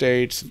United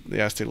States.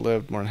 Yes, they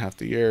lived more than half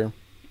the year.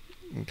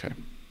 Okay.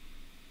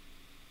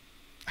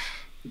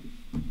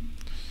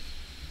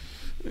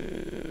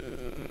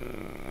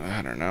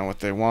 I don't know what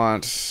they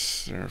want.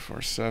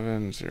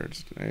 047,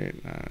 028.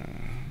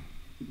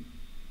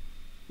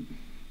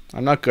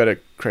 I'm not good at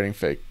creating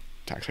fake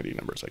tax ID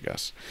numbers, I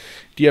guess.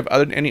 Do you have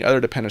any other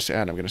dependents to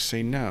add? I'm going to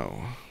say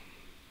no.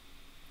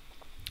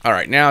 All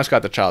right, now it's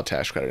got the child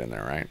tax credit in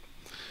there, right?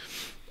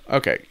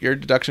 Okay, your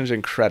deductions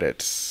and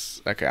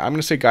credits. Okay, I'm going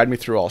to say guide me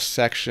through all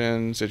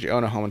sections. Did you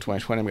own a home in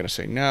 2020? I'm going to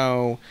say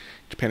no.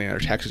 Depending on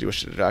other taxes you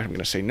wish to deduct, I'm going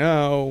to say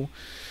no.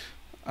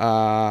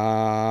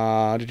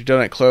 Did you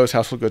donate clothes,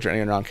 household goods, or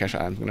any non-cash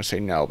items? I'm going to say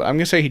no. But I'm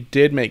going to say he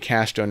did make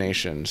cash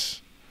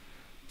donations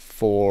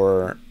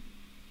for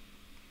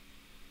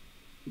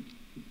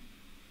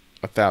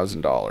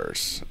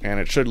 $1,000. And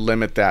it should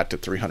limit that to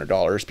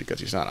 $300 because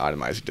he's not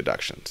itemizing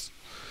deductions.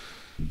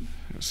 I'm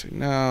going to say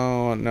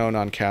no, no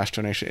non-cash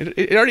donation.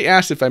 It already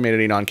asked if I made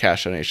any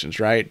non-cash donations,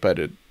 right? But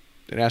it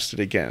asked it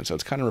again, so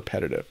it's kind of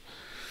repetitive.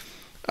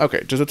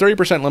 Okay, does the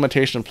 30%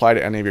 limitation apply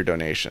to any of your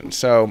donations?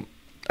 So...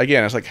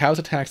 Again, it's like, how's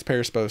a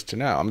taxpayer supposed to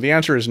know? I mean, the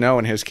answer is no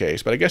in his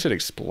case, but I guess it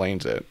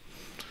explains it.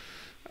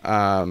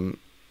 Okay,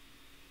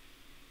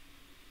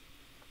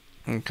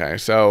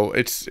 so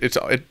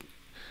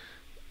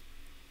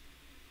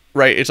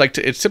right. It's like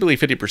it's typically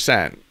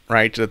 50%,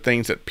 right? To the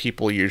things that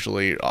people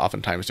usually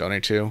oftentimes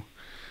donate to,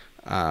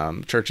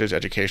 churches,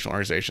 educational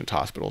organizations,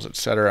 hospitals,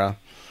 etc.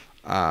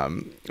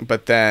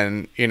 But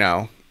then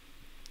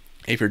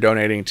If you're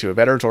donating to a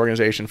veterans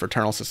organization,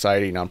 fraternal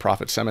society,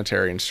 nonprofit,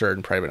 cemetery, and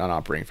certain private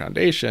non-operating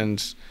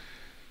foundations,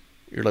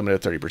 you're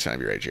limited to 30%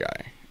 of your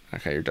AGI.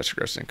 Okay, your adjusted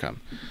gross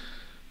income.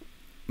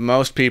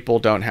 Most people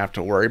don't have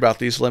to worry about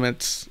these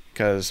limits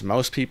because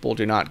most people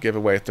do not give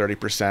away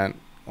 30%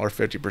 or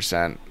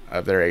 50%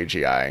 of their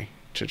AGI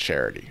to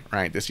charity,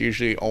 right? This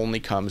usually only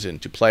comes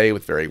into play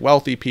with very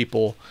wealthy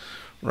people,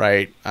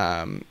 right?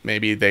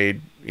 Maybe they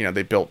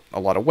built a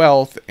lot of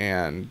wealth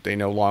and they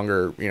no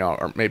longer,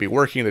 are maybe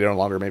working, they no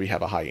longer maybe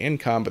have a high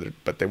income,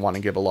 but they want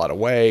to give a lot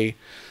away.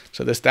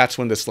 So that's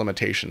when this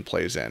limitation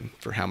plays in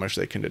for how much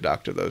they can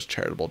deduct of those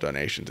charitable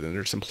donations. And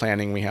there's some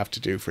planning we have to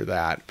do for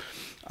that.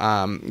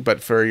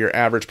 But for your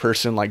average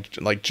person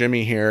like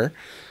Jimmy here,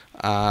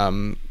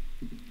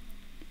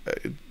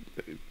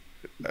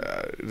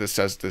 this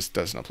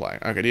doesn't apply.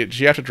 Okay, do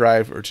you have to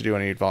drive or to do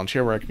any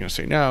volunteer work? I'm going to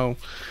say no.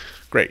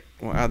 Great.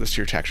 We'll add this to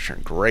your tax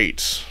return.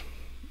 Great.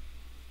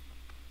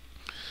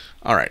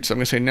 All right, so I'm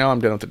going to say no, I'm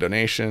done with the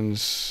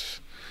donations.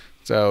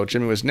 So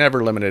Jimmy was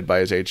never limited by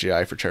his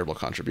AGI for charitable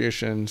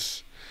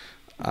contributions.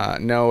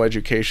 No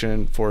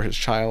education for his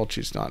child.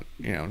 She's not,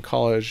 in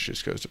college. She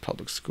just goes to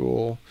public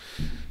school.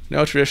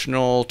 No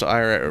traditional to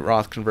IRA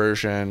Roth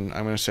conversion.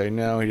 I'm going to say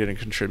no, he didn't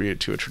contribute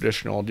to a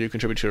traditional. Do you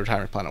contribute to a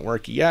retirement plan at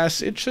work?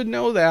 Yes, it should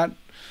know that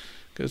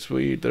because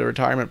the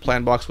retirement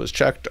plan box was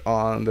checked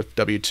on the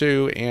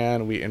W-2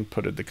 and we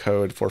inputted the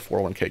code for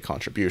 401k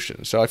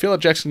contribution. So I feel like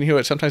Jackson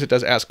Hewitt, sometimes it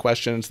does ask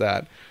questions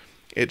that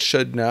it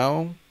should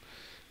know.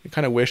 I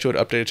kind of wish it would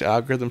update its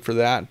algorithm for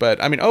that.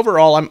 But I mean,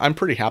 overall, I'm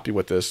pretty happy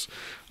with this.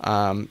 There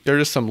are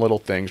just some little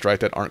things, right,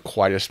 that aren't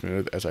quite as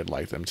smooth as I'd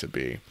like them to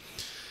be.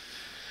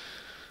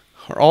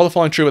 Are all the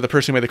following true, but the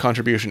person who made the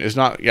contribution is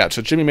not? Yeah,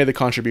 so Jimmy made the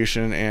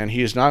contribution, and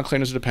he is not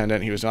claimed as a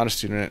dependent. He was not a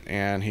student,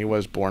 and he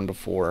was born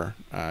before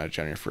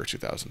January 1st,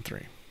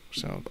 2003.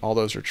 So all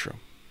those are true.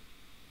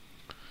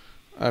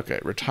 Okay,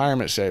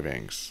 retirement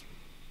savings.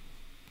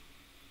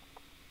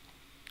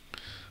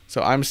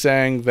 So I'm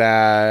saying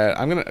that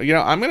I'm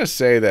gonna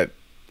say that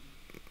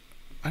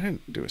I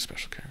didn't do a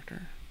special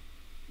character.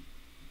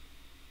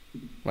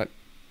 What?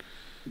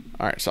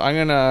 All right, so I'm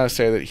gonna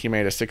say that he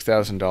made a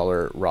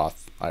 $6,000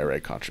 Roth IRA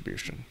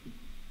contribution.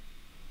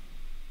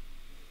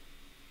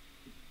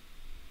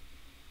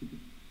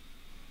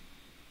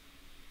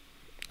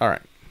 All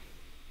right,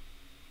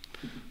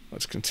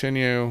 let's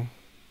continue.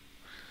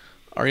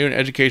 Are you an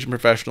education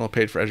professional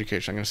paid for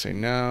education? I'm gonna say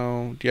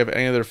no. Do you have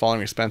any other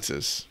following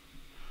expenses?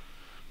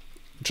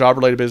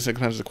 Job-related business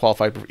expenses to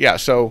qualify. Yeah,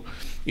 so,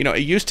 it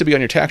used to be on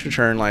your tax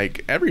return,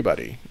 like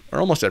everybody, or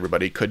almost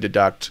everybody, could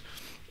deduct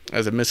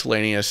as a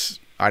miscellaneous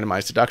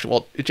itemized deduction.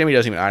 Well, Jimmy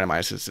doesn't even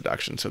itemize his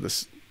deduction, so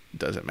this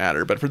doesn't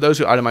matter. But for those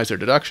who itemize their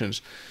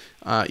deductions,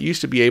 you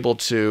used to be able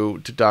to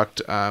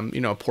deduct,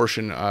 a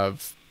portion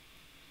of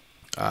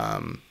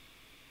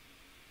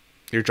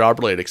your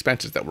job-related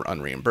expenses that were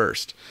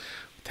unreimbursed.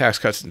 Tax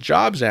Cuts and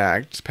Jobs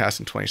Act, passed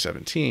in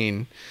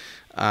 2017,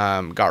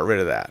 got rid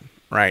of that.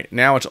 Right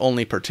now, it's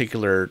only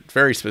particular,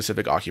 very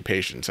specific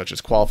occupations, such as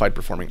qualified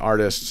performing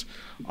artists,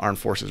 armed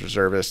forces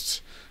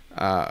reservists,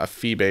 a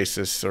fee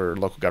basis, or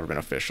local government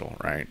official.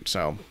 Right,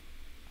 so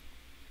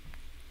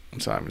I'm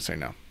going to say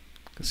no,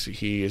 because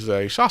he is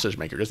a sausage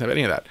maker. Doesn't have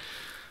any of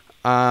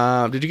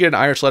that. Did you get an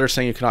IRS letter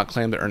saying you cannot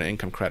claim the earned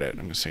income credit?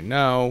 I'm going to say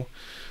no.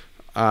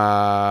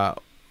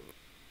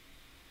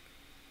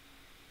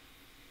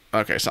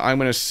 Okay, so I'm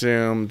going to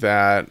assume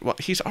that, well,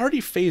 he's already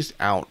phased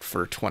out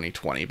for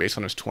 2020 based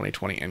on his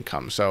 2020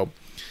 income. So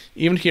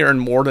even if he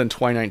earned more than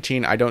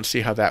 2019, I don't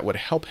see how that would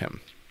help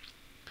him.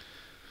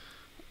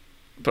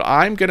 But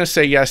I'm going to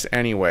say yes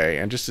anyway,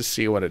 and just to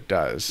see what it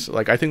does.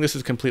 Like, I think this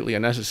is completely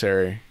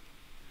unnecessary.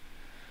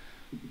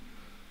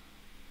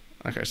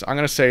 Okay, so I'm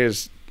going to say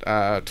his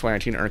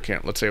 2019 earned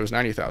income, let's say it was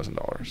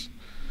 $90,000.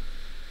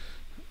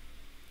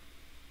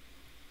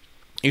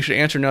 You should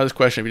answer no to this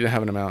question if you didn't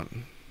have an amount.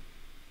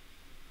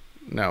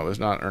 No, it was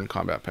not earned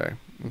combat pay.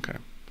 Okay.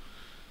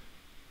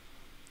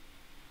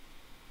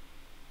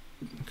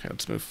 Okay,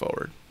 let's move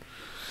forward.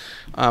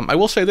 I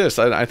will say this.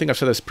 I think I've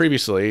said this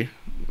previously,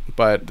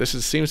 but this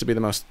seems to be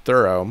the most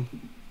thorough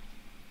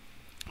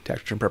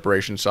tax return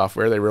preparation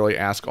software. They really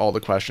ask all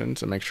the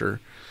questions and make sure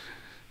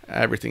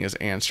everything is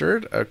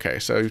answered. Okay,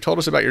 so you've told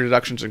us about your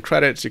deductions and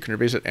credits. You can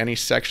revisit any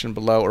section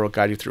below, or we'll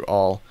guide you through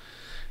all.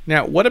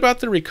 Now, what about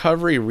the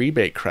recovery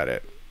rebate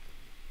credit?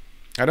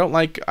 I don't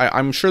like,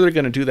 I'm sure they're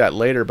going to do that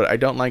later, but I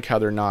don't like how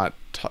they're not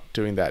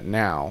doing that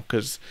now.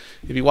 Because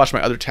if you watch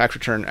my other tax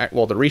return,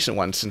 well, the recent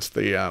one since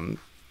the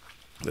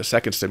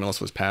second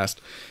stimulus was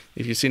passed,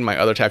 if you've seen my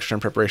other tax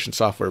return preparation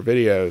software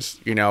videos,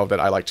 you know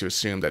that I like to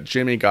assume that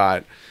Jimmy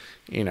got,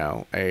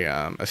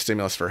 a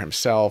stimulus for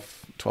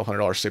himself,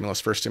 $1,200 stimulus,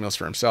 first stimulus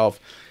for himself,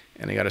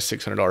 and he got a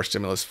 $600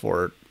 stimulus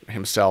for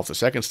himself, the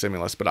second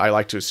stimulus. But I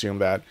like to assume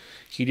that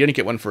he didn't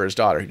get one for his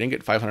daughter. He didn't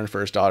get $500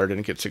 for his daughter,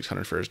 didn't get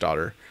 $600 for his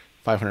daughter.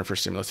 $500 for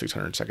stimulus,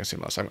 $600 second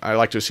stimulus. I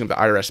like to assume the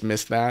IRS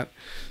missed that,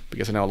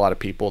 because I know a lot of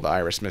people, the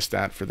IRS missed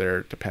that for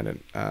their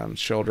dependent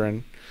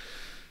children.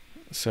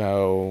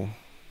 So,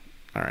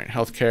 all right,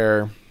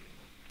 healthcare.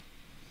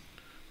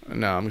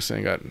 No, I'm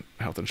saying got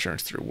health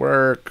insurance through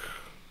work.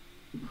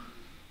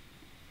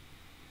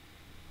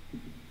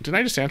 Didn't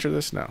I just answer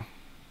this? No.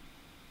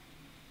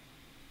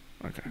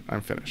 Okay, I'm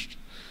finished.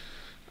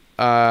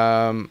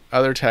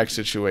 Other tax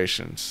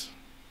situations.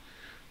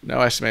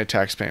 No estimated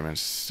tax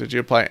payments. Did you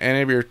apply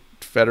any of your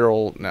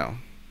federal? No.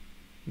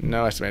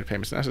 No estimated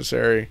payments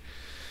necessary.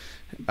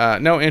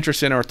 No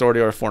interest in or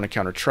authority over foreign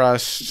account or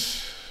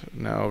trust.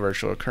 No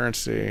virtual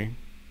currency.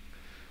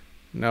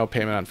 No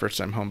payment on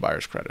first-time home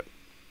buyer's credit.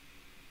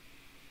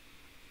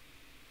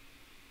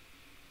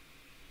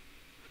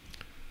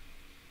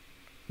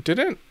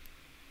 Didn't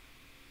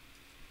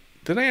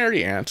I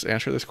already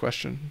answer this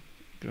question?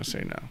 I'm going to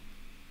say no.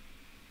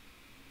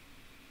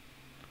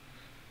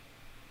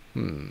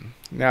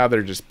 Now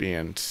they're just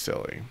being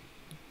silly.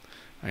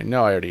 I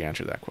know I already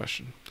answered that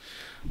question.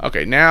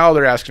 Okay, now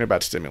they're asking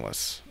about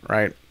stimulus,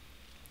 right?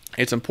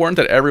 It's important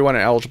that everyone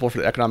eligible for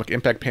the economic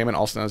impact payment,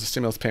 also known as the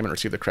stimulus payment,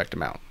 receive the correct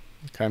amount.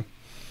 Okay.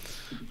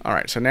 All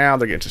right, so now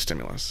they're getting to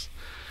stimulus.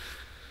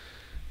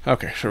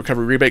 Okay, so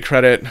recovery rebate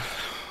credit.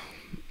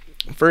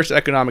 First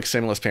economic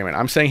stimulus payment.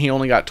 I'm saying he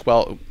only got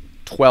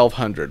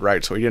 $1,200,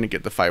 right? So he didn't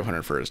get the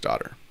 $500 for his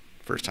daughter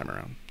first time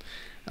around.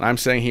 And I'm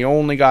saying he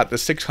only got the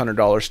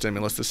 $600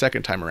 stimulus the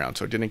second time around,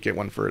 so he didn't get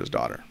one for his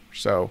daughter.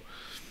 So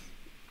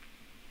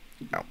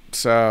no.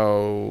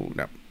 So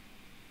no.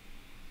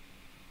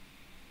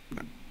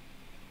 No.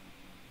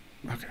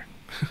 Okay.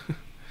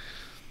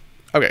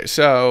 Okay,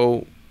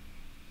 so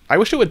I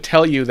wish it would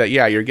tell you that,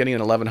 yeah, you're getting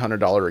an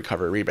 $1,100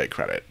 recovery rebate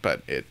credit,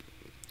 but it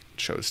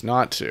chose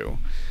not to.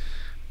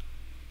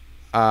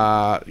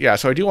 Yeah,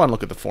 so I do want to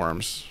look at the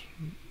forms.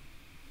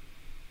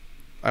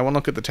 I want to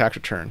look at the tax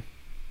return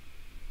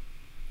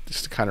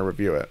just to kind of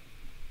review it.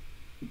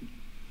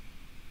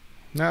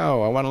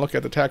 No, I want to look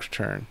at the tax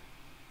return.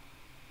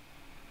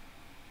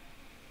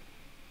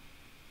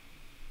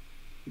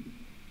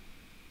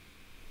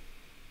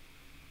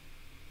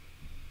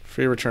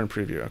 Free return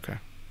preview, okay.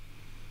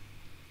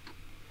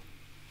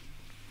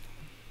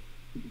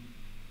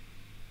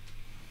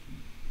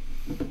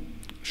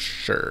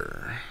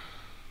 Sure.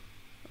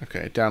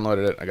 Okay,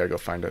 downloaded it. I gotta go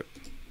find it.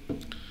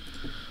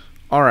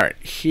 All right,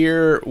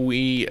 here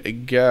we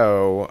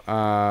go.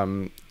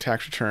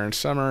 Tax return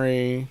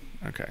summary.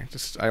 Okay,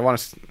 I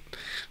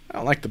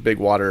don't like the big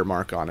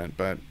watermark on it,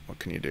 but what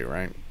can you do,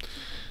 right?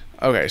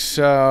 Okay,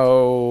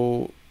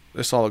 so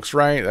this all looks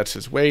right. That's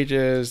his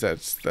wages.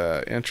 That's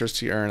the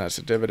interest he earned. That's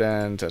the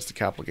dividends. That's the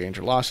capital gains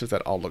or losses.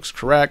 That all looks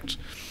correct.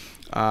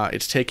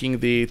 It's taking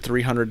the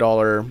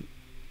 $300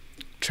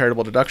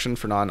 charitable deduction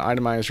for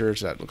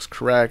non-itemizers. That looks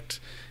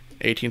correct.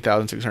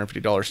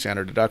 $18,650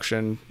 standard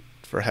deduction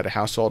for head of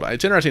household.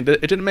 It's interesting.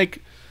 It didn't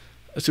make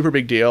a super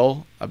big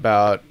deal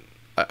about.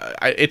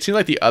 It seemed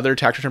like the other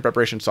tax return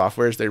preparation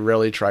softwares, they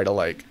really try to,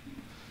 like,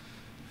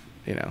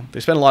 you know, they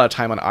spend a lot of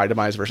time on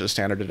itemized versus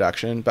standard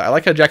deduction. But I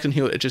like how Jackson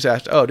Hewitt, it just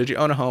asked, oh, did you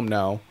own a home?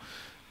 No.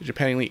 Did you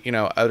pay, you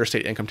know, other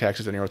state income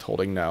taxes and your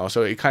withholding? No.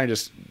 So it kind of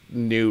just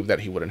knew that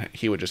he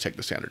would just take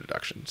the standard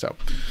deduction. So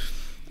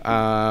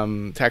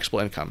taxable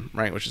income,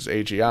 right, which is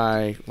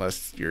AGI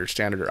less your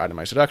standard or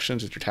itemized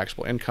deductions, is your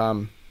taxable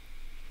income.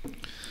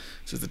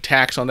 This is the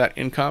tax on that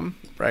income,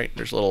 right?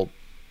 There's a little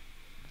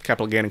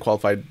capital gain and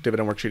qualified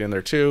dividend worksheet in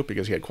there too,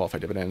 because he had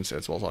qualified dividends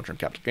as well as long-term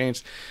capital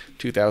gains.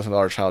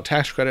 $2,000 child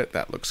tax credit,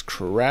 that looks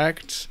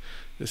correct.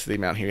 This is the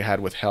amount he had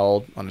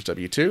withheld on his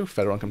W-2,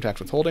 federal income tax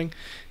withholding.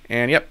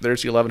 And yep,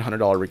 there's the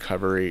 $1,100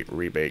 recovery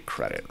rebate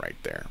credit right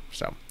there.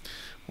 So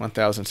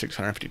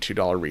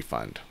 $1,652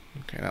 refund.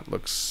 Okay, that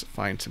looks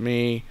fine to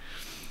me.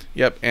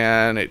 Yep,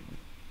 and it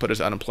put his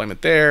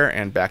unemployment there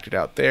and backed it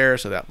out there,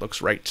 so that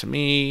looks right to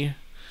me.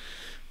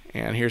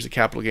 And here's the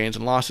capital gains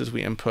and losses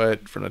we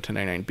input from the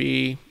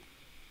 1099-B.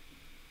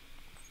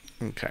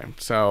 Okay,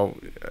 so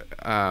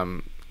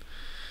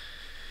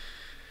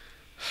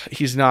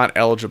he's not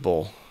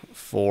eligible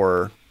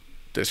for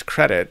this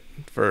credit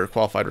for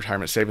qualified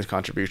retirement savings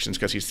contributions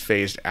because he's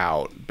phased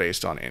out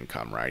based on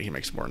income, right? He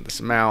makes more than this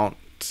amount.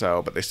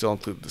 So, but they still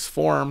include this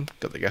form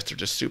because I guess they're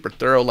just super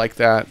thorough like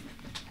that.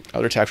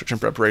 Other tax return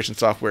preparation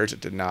softwares, it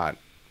did not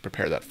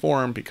prepare that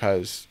form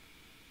because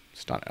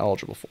it's not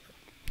eligible for it.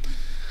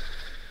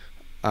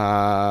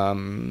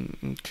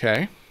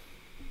 Okay.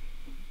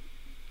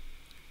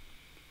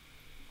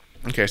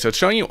 Okay, so it's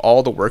showing you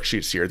all the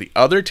worksheets here. The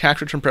other tax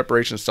return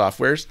preparation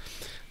softwares,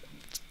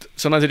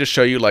 sometimes they just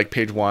show you like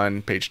page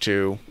 1, page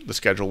 2, the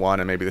schedule 1,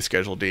 and maybe the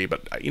schedule D.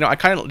 But, you know, I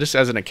kind of, just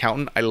as an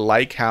accountant, I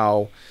like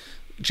how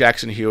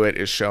Jackson Hewitt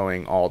is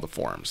showing all the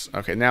forms.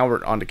 Okay, now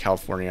we're on to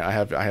California. I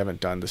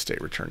haven't done the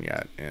state return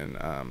yet in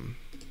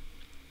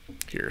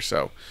here.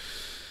 So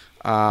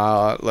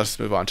let's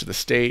move on to the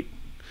state.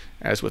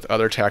 As with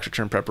other tax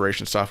return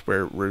preparation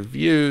software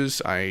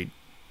reviews, I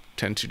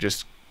tend to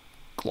just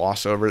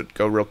gloss over it,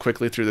 go real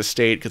quickly through the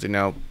state because I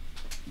know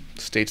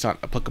the state's not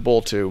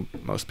applicable to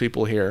most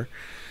people here.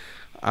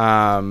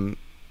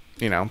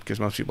 You know, because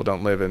most people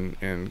don't live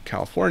in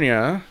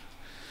California.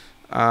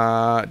 Do you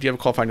have a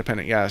qualifying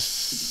dependent? Yes.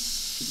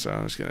 So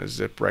I'm just going to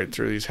zip right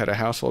through these head of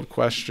household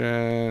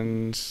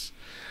questions.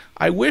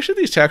 I wish that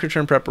these tax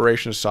return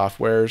preparation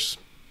softwares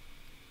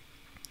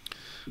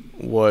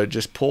would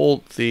just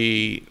pull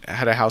the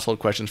head of household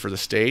questions for the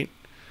state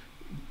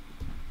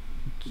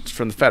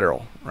from the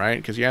federal, right?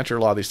 Because you answer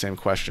a lot of these same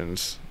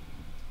questions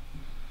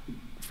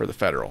for the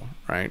federal,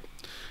 right?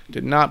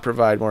 Did not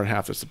provide more than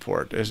half the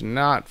support. Is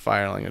not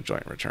filing a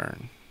joint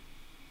return.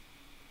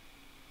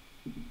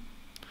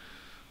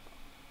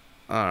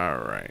 All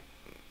right.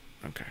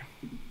 Okay.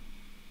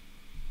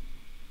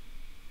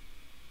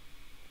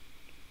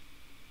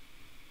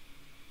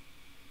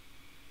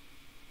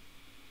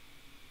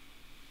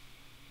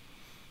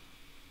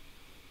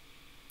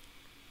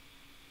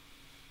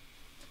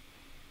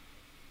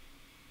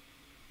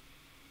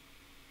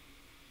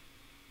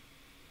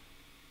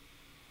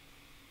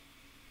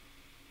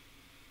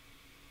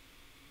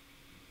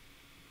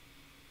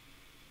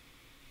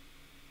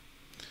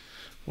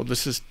 Well,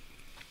 this is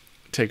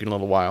taking a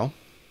little while.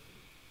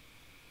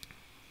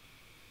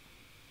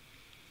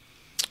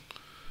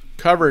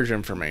 Coverage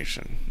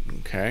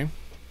information. Okay.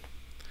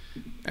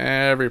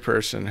 Every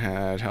person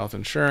had health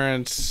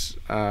insurance,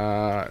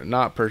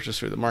 not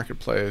purchased through the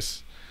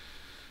marketplace.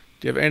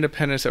 Do you have any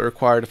dependents that are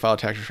required to file a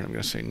tax return? I'm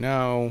going to say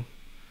no.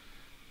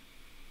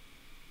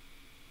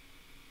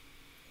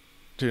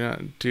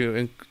 Did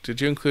you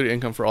include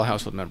income for all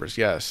household members?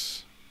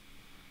 Yes.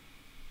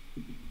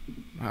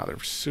 Wow, they're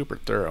super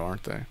thorough,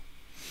 aren't they?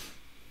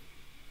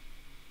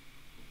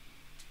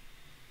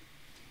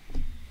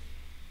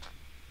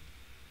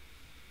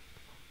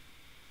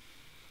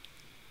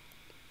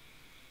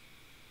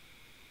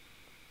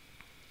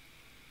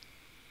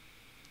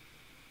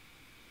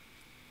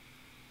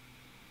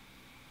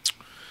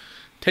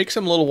 Takes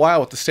them a little while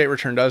with the state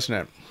return, doesn't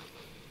it?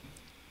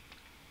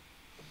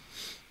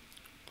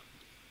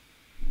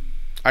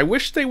 I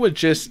wish they would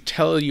just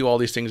tell you all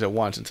these things at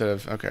once instead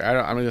of, okay,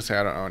 I'm going to say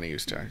I don't owe any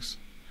use tax.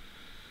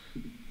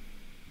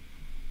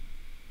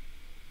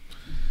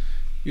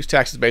 Use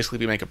tax is basically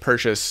if you make a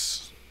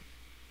purchase,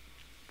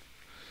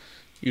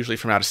 usually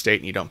from out of state,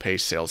 and you don't pay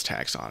sales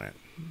tax on it.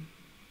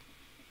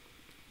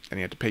 And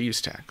you have to pay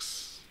use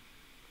tax.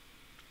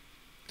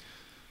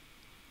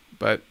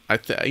 But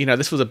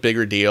this was a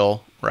bigger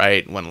deal,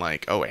 right? When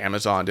like, oh,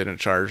 Amazon didn't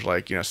charge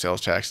like, sales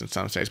tax in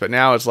some states. But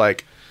now it's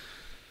like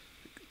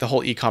the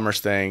whole e-commerce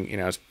thing,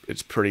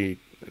 it's pretty,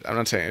 I'm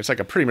not saying it's like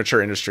a pretty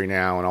mature industry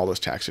now, and all those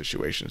tax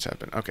situations have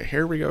been. Okay,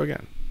 here we go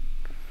again.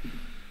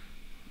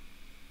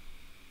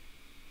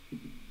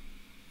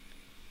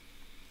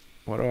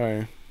 What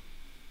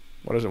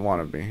does it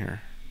want of me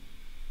here?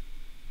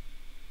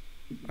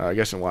 I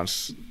guess it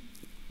wants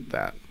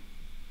that.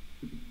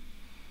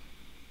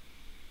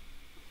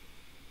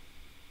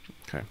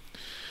 Okay.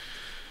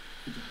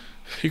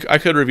 I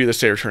could review the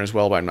state return as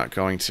well, but I'm not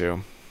going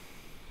to.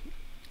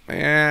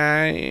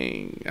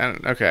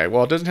 Okay,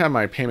 well, it doesn't have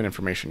my payment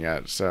information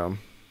yet, so.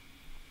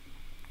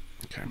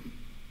 Okay.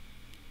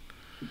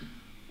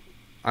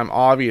 I'm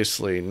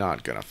obviously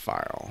not going to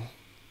file.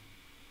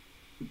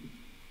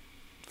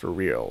 For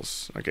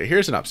reals. Okay,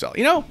 here's an upsell.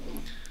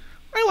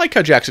 I like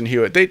how Jackson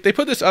Hewitt, they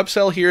put this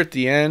upsell here at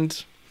the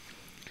end,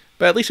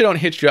 but at least they don't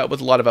hit you up with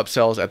a lot of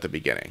upsells at the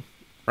beginning,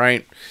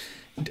 right?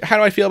 How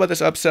do I feel about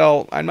this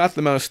upsell? I'm not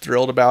the most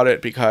thrilled about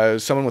it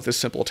because someone with this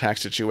simple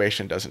tax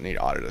situation doesn't need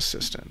audit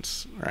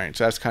assistance, right?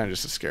 So that's kind of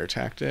just a scare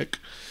tactic.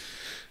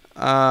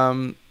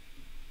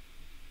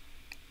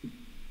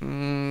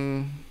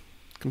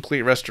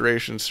 Complete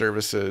restoration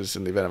services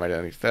in the event of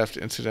identity theft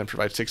incident,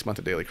 provide 6 months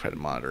of daily credit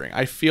monitoring.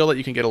 I feel that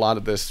you can get a lot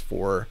of this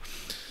for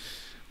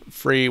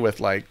free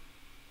with like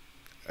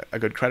a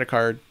good credit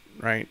card,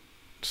 right?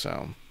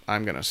 So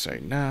I'm going to say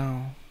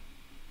no.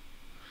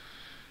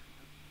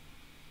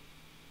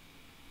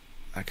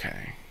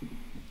 Okay.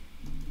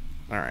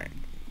 All right.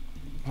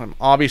 I'm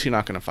obviously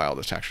not going to file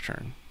this tax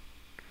return.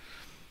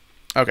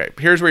 Okay.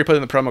 Here's where you put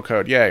in the promo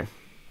code. Yay.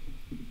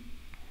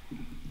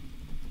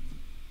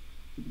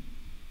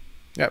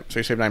 Yep, so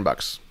you save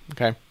 $9.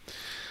 Okay.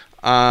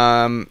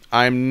 I'm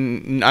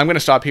gonna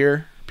stop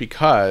here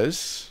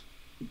because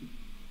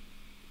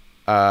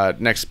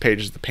next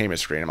page is the payment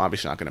screen. I'm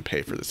obviously not gonna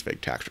pay for this fake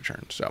tax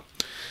return. So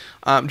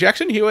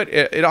Jackson Hewitt,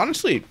 it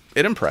honestly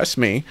impressed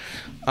me.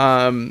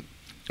 I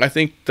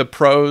think the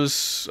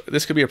pros,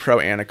 this could be a pro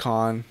and a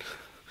con,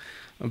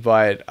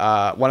 but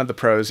one of the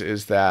pros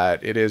is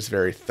that it is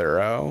very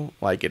thorough.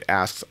 Like it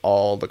asks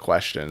all the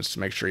questions to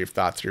make sure you've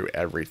thought through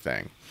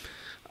everything.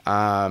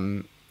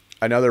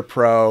 Another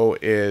pro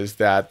is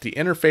that the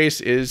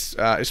interface is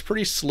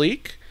pretty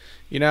sleek.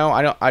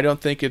 I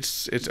don't think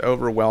it's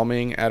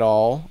overwhelming at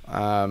all.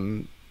 I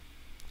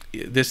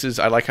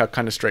like how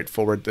kind of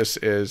straightforward this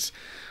is.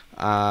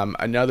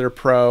 Another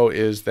pro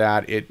is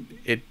that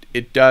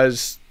it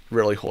does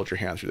really hold your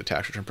hand through the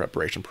tax return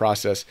preparation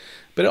process,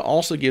 but it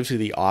also gives you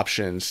the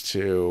options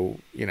to,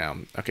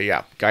 okay,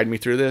 yeah, guide me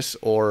through this,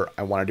 or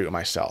I want to do it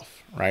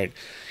myself, right?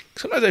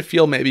 Sometimes I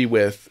feel maybe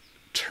with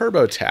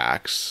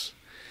TurboTax,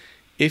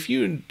 if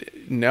you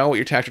know what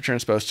your tax return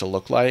is supposed to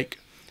look like,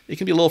 it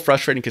can be a little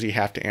frustrating because you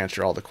have to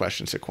answer all the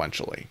questions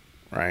sequentially,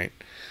 right?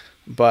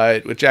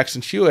 But with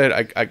Jackson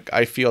Hewitt,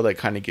 I feel that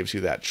kind of gives you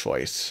that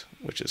choice,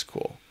 which is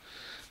cool.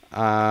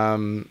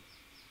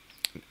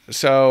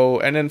 So,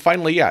 and then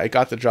finally, yeah, it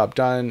got the job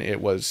done.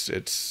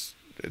 It's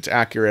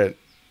accurate,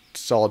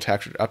 solid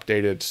tax,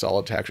 updated,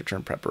 solid tax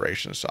return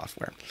preparation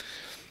software.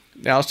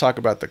 Now let's talk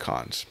about the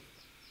cons.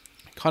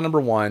 Con number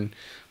one,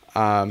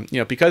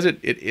 because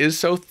it is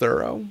so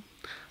thorough,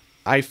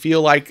 I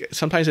feel like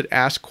sometimes it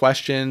asks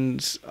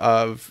questions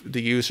of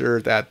the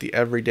user that the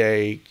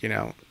everyday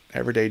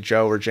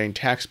Joe or Jane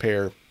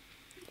taxpayer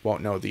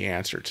won't know the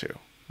answer to,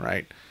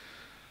 right?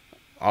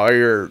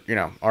 Are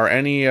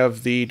any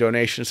of the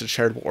donations to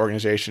charitable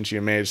organizations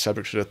you made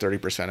subject to the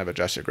 30% of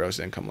adjusted gross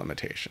income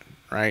limitation,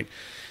 right?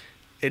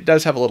 It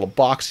does have a little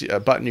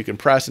button you can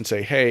press and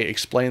say, hey,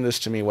 explain this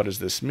to me. What does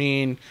this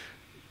mean?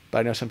 But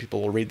I know some people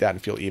will read that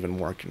and feel even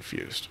more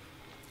confused.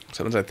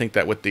 Sometimes I think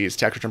that with these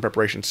tax return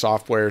preparation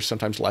software,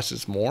 sometimes less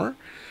is more,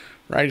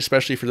 right?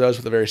 Especially for those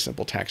with a very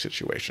simple tax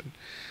situation.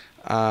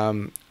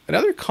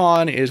 Another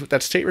con is with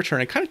that state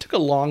return, it kind of took a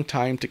long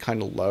time to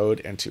kind of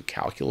load and to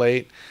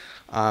calculate.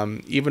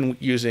 Even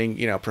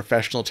using,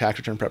 professional tax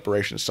return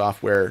preparation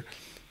software,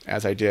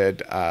 as I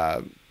did,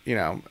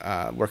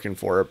 working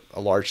for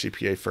a large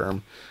CPA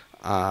firm,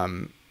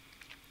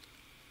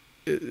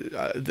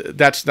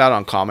 that's not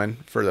uncommon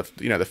for the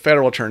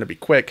federal return to be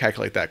quick,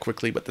 calculate that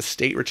quickly, but the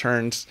state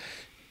returns,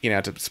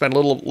 to spend a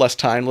little less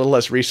time, a little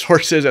less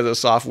resources as a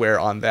software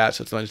on that,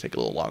 so it's going to take a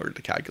little longer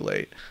to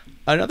calculate.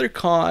 Another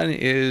con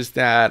is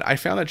that I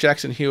found that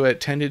Jackson Hewitt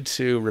tended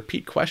to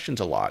repeat questions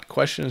a lot,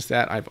 questions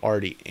that I've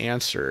already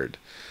answered.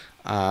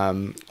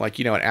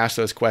 It asks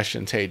those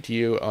questions, hey, do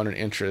you own an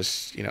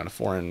interest, in a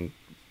foreign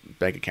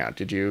bank account?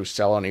 Did you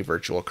sell any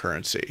virtual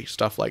currency?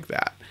 Stuff like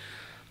that.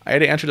 I had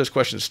to answer those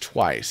questions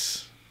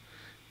twice,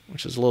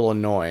 which is a little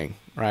annoying,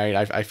 right?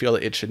 I feel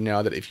that it should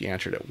know that if you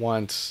answered it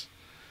once,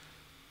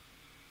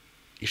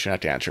 you shouldn't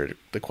have to answer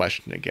the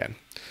question again.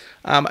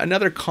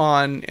 Another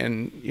con,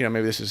 and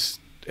maybe this is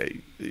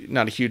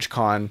not a huge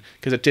con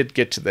because it did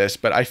get to this,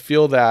 but I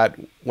feel that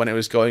when it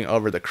was going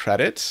over the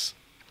credits,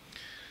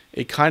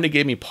 it kind of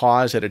gave me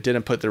pause that it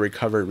didn't put the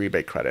recovery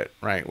rebate credit,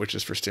 right, which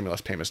is for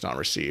stimulus payments not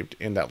received,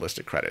 in that list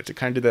of credits. It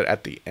kind of did that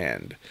at the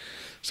end.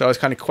 So I was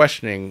kind of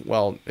questioning,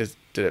 well,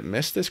 did it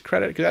miss this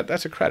credit? Because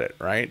that's a credit,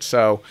 right?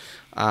 So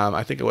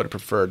I think I would have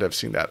preferred to have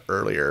seen that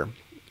earlier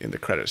in the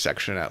credit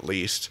section at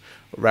least,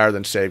 rather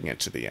than saving it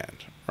to the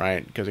end,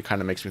 right? Because it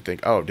kind of makes me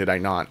think, oh, did I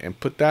not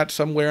input that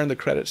somewhere in the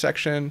credit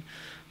section?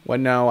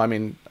 When no, I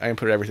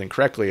inputted everything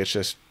correctly. It's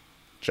just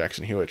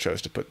Jackson Hewitt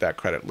chose to put that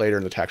credit later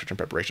in the tax return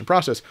preparation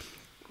process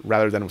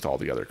rather than with all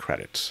the other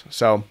credits.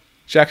 So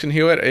Jackson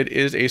Hewitt, it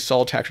is a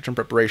solid tax return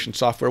preparation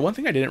software. One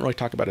thing I didn't really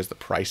talk about is the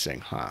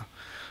pricing,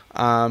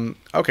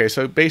 okay,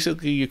 so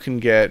basically you can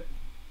get,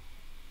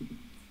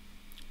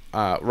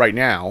 right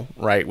now,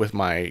 right, with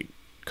my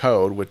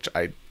code, which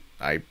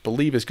I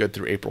believe is good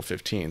through April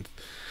 15th,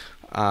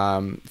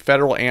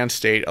 federal and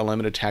state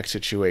unlimited tax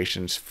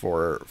situations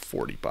for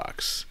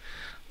 $40.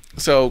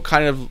 So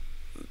kind of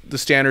the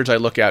standards I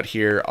look at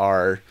here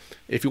are,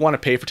 if you want to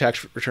pay for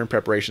tax return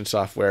preparation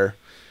software,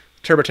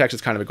 TurboTax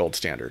is kind of a gold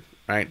standard,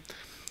 right?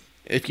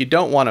 If you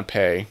don't want to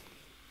pay,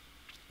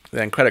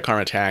 then Credit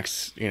Karma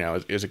Tax,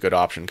 is a good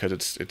option because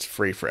it's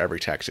free for every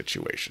tax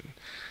situation.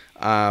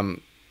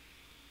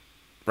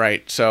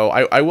 Right. So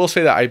I will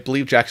say that I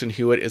believe Jackson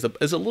Hewitt is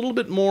a little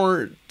bit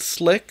more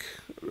slick,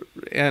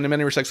 and in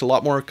many respects a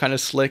lot more kind of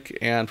slick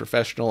and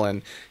professional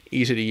and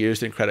easy to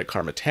use than Credit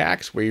Karma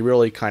Tax, where you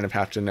really kind of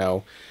have to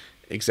know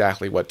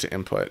exactly what to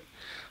input.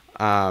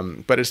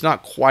 But it's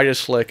not quite as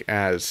slick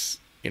as,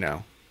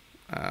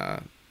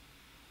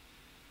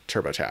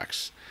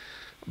 TurboTax.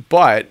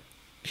 But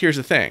here's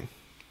the thing.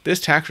 This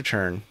tax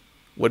return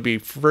would be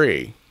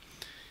free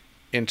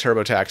in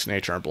TurboTax and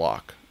H&R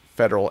Block,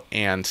 federal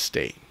and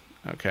state.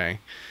 Okay.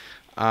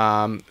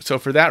 So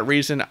for that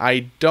reason,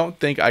 I don't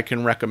think I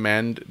can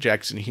recommend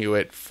Jackson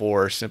Hewitt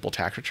for simple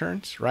tax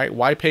returns, right?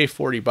 Why pay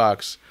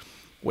 $40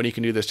 when you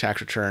can do this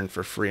tax return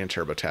for free in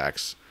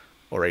TurboTax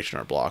or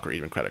H&R Block or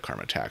even Credit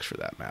Karma Tax for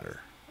that matter,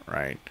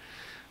 right?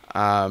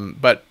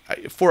 But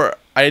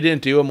I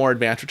didn't do a more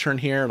advanced return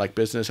here, like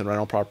business and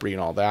rental property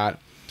and all that.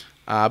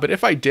 But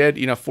if I did,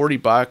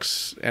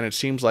 $40, and it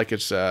seems like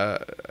it's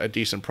a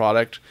decent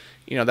product,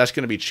 that's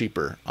going to be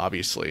cheaper,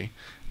 obviously,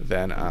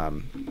 than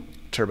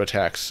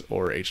TurboTax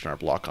or H&R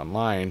Block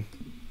Online.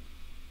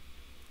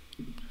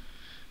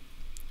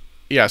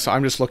 Yeah, so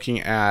I'm just looking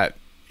at,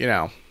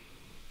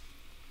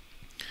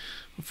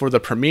 for the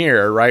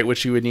Premier, right,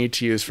 which you would need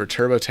to use for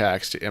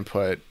TurboTax to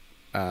input.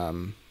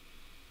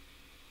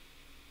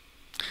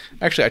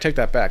 Actually, I take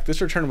that back.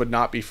 This return would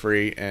not be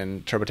free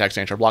in TurboTax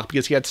and H&R Block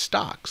because he had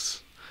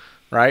stocks,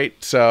 right?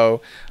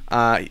 So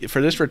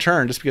for this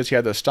return, just because he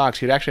had those stocks,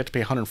 he'd actually have to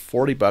pay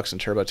 $140 in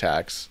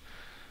TurboTax,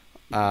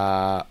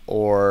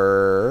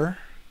 or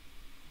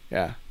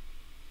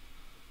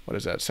what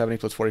is that? 70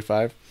 plus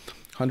 45,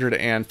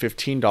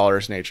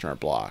 $115 in H&R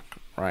Block,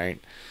 right?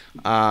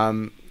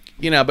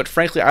 But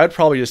frankly, I would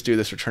probably just do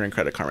this return in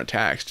Credit Karma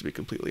Tax, to be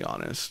completely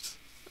honest,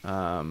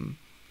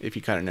 if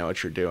you kind of know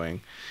what you're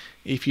doing.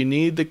 If you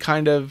need the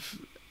kind of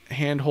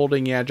hand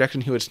holding, yeah,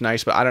 Jackson Hewitt's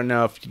nice, but I don't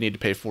know if you need to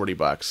pay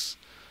 $40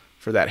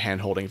 for that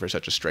hand holding for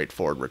such a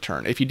straightforward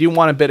return. If you do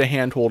want a bit of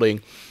hand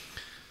holding,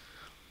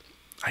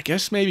 I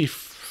guess maybe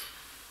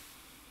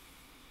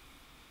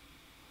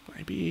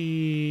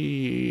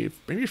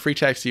Free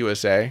Tax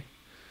USA,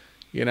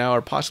 you know,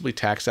 or possibly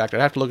Tax Act.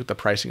 I'd have to look at the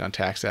pricing on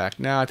Tax Act.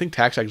 Now, I think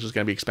Tax Act is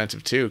going to be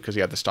expensive too because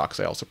you have the stock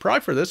sale. So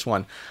probably for this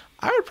one,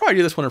 I would probably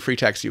do this one in Free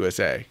Tax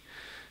USA.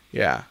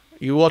 Yeah,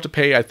 you will have to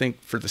pay, I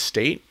think, for the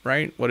state,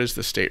 right? What is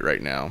the state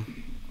right now?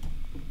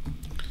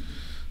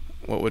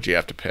 What would you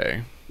have to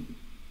pay?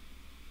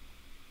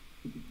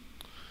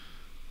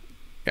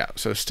 Yeah,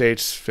 so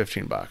state's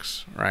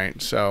 $15,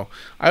 right? So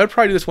I would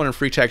probably do this one in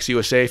Free Tax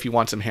USA if you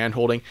want some hand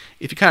holding.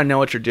 If you kind of know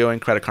what you're doing,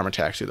 Credit Karma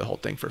tax you the whole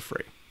thing for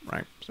free,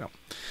 right? So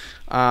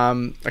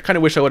I kind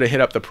of wish I would have hit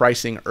up the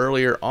pricing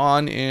earlier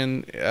on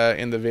in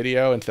the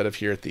video instead of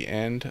here at the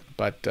end,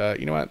 but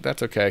you know what?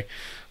 That's okay.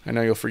 I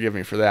know you'll forgive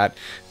me for that.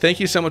 Thank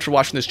you so much for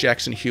watching this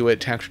Jackson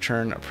Hewitt tax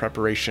return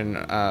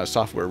preparation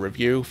software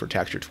review for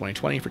tax year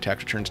 2020 for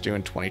tax returns due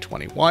in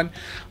 2021.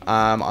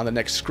 On the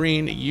next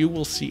screen, you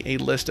will see a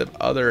list of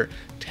other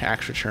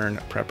tax return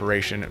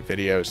preparation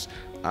videos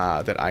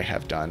that I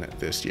have done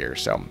this year.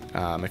 So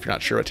if you're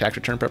not sure what tax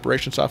return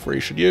preparation software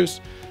you should use,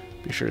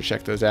 be sure to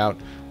check those out.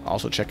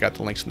 Also check out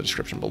the links in the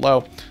description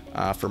below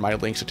for my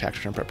links to tax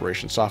return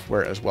preparation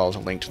software, as well as a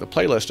link to the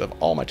playlist of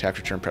all my tax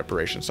return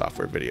preparation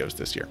software videos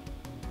this year.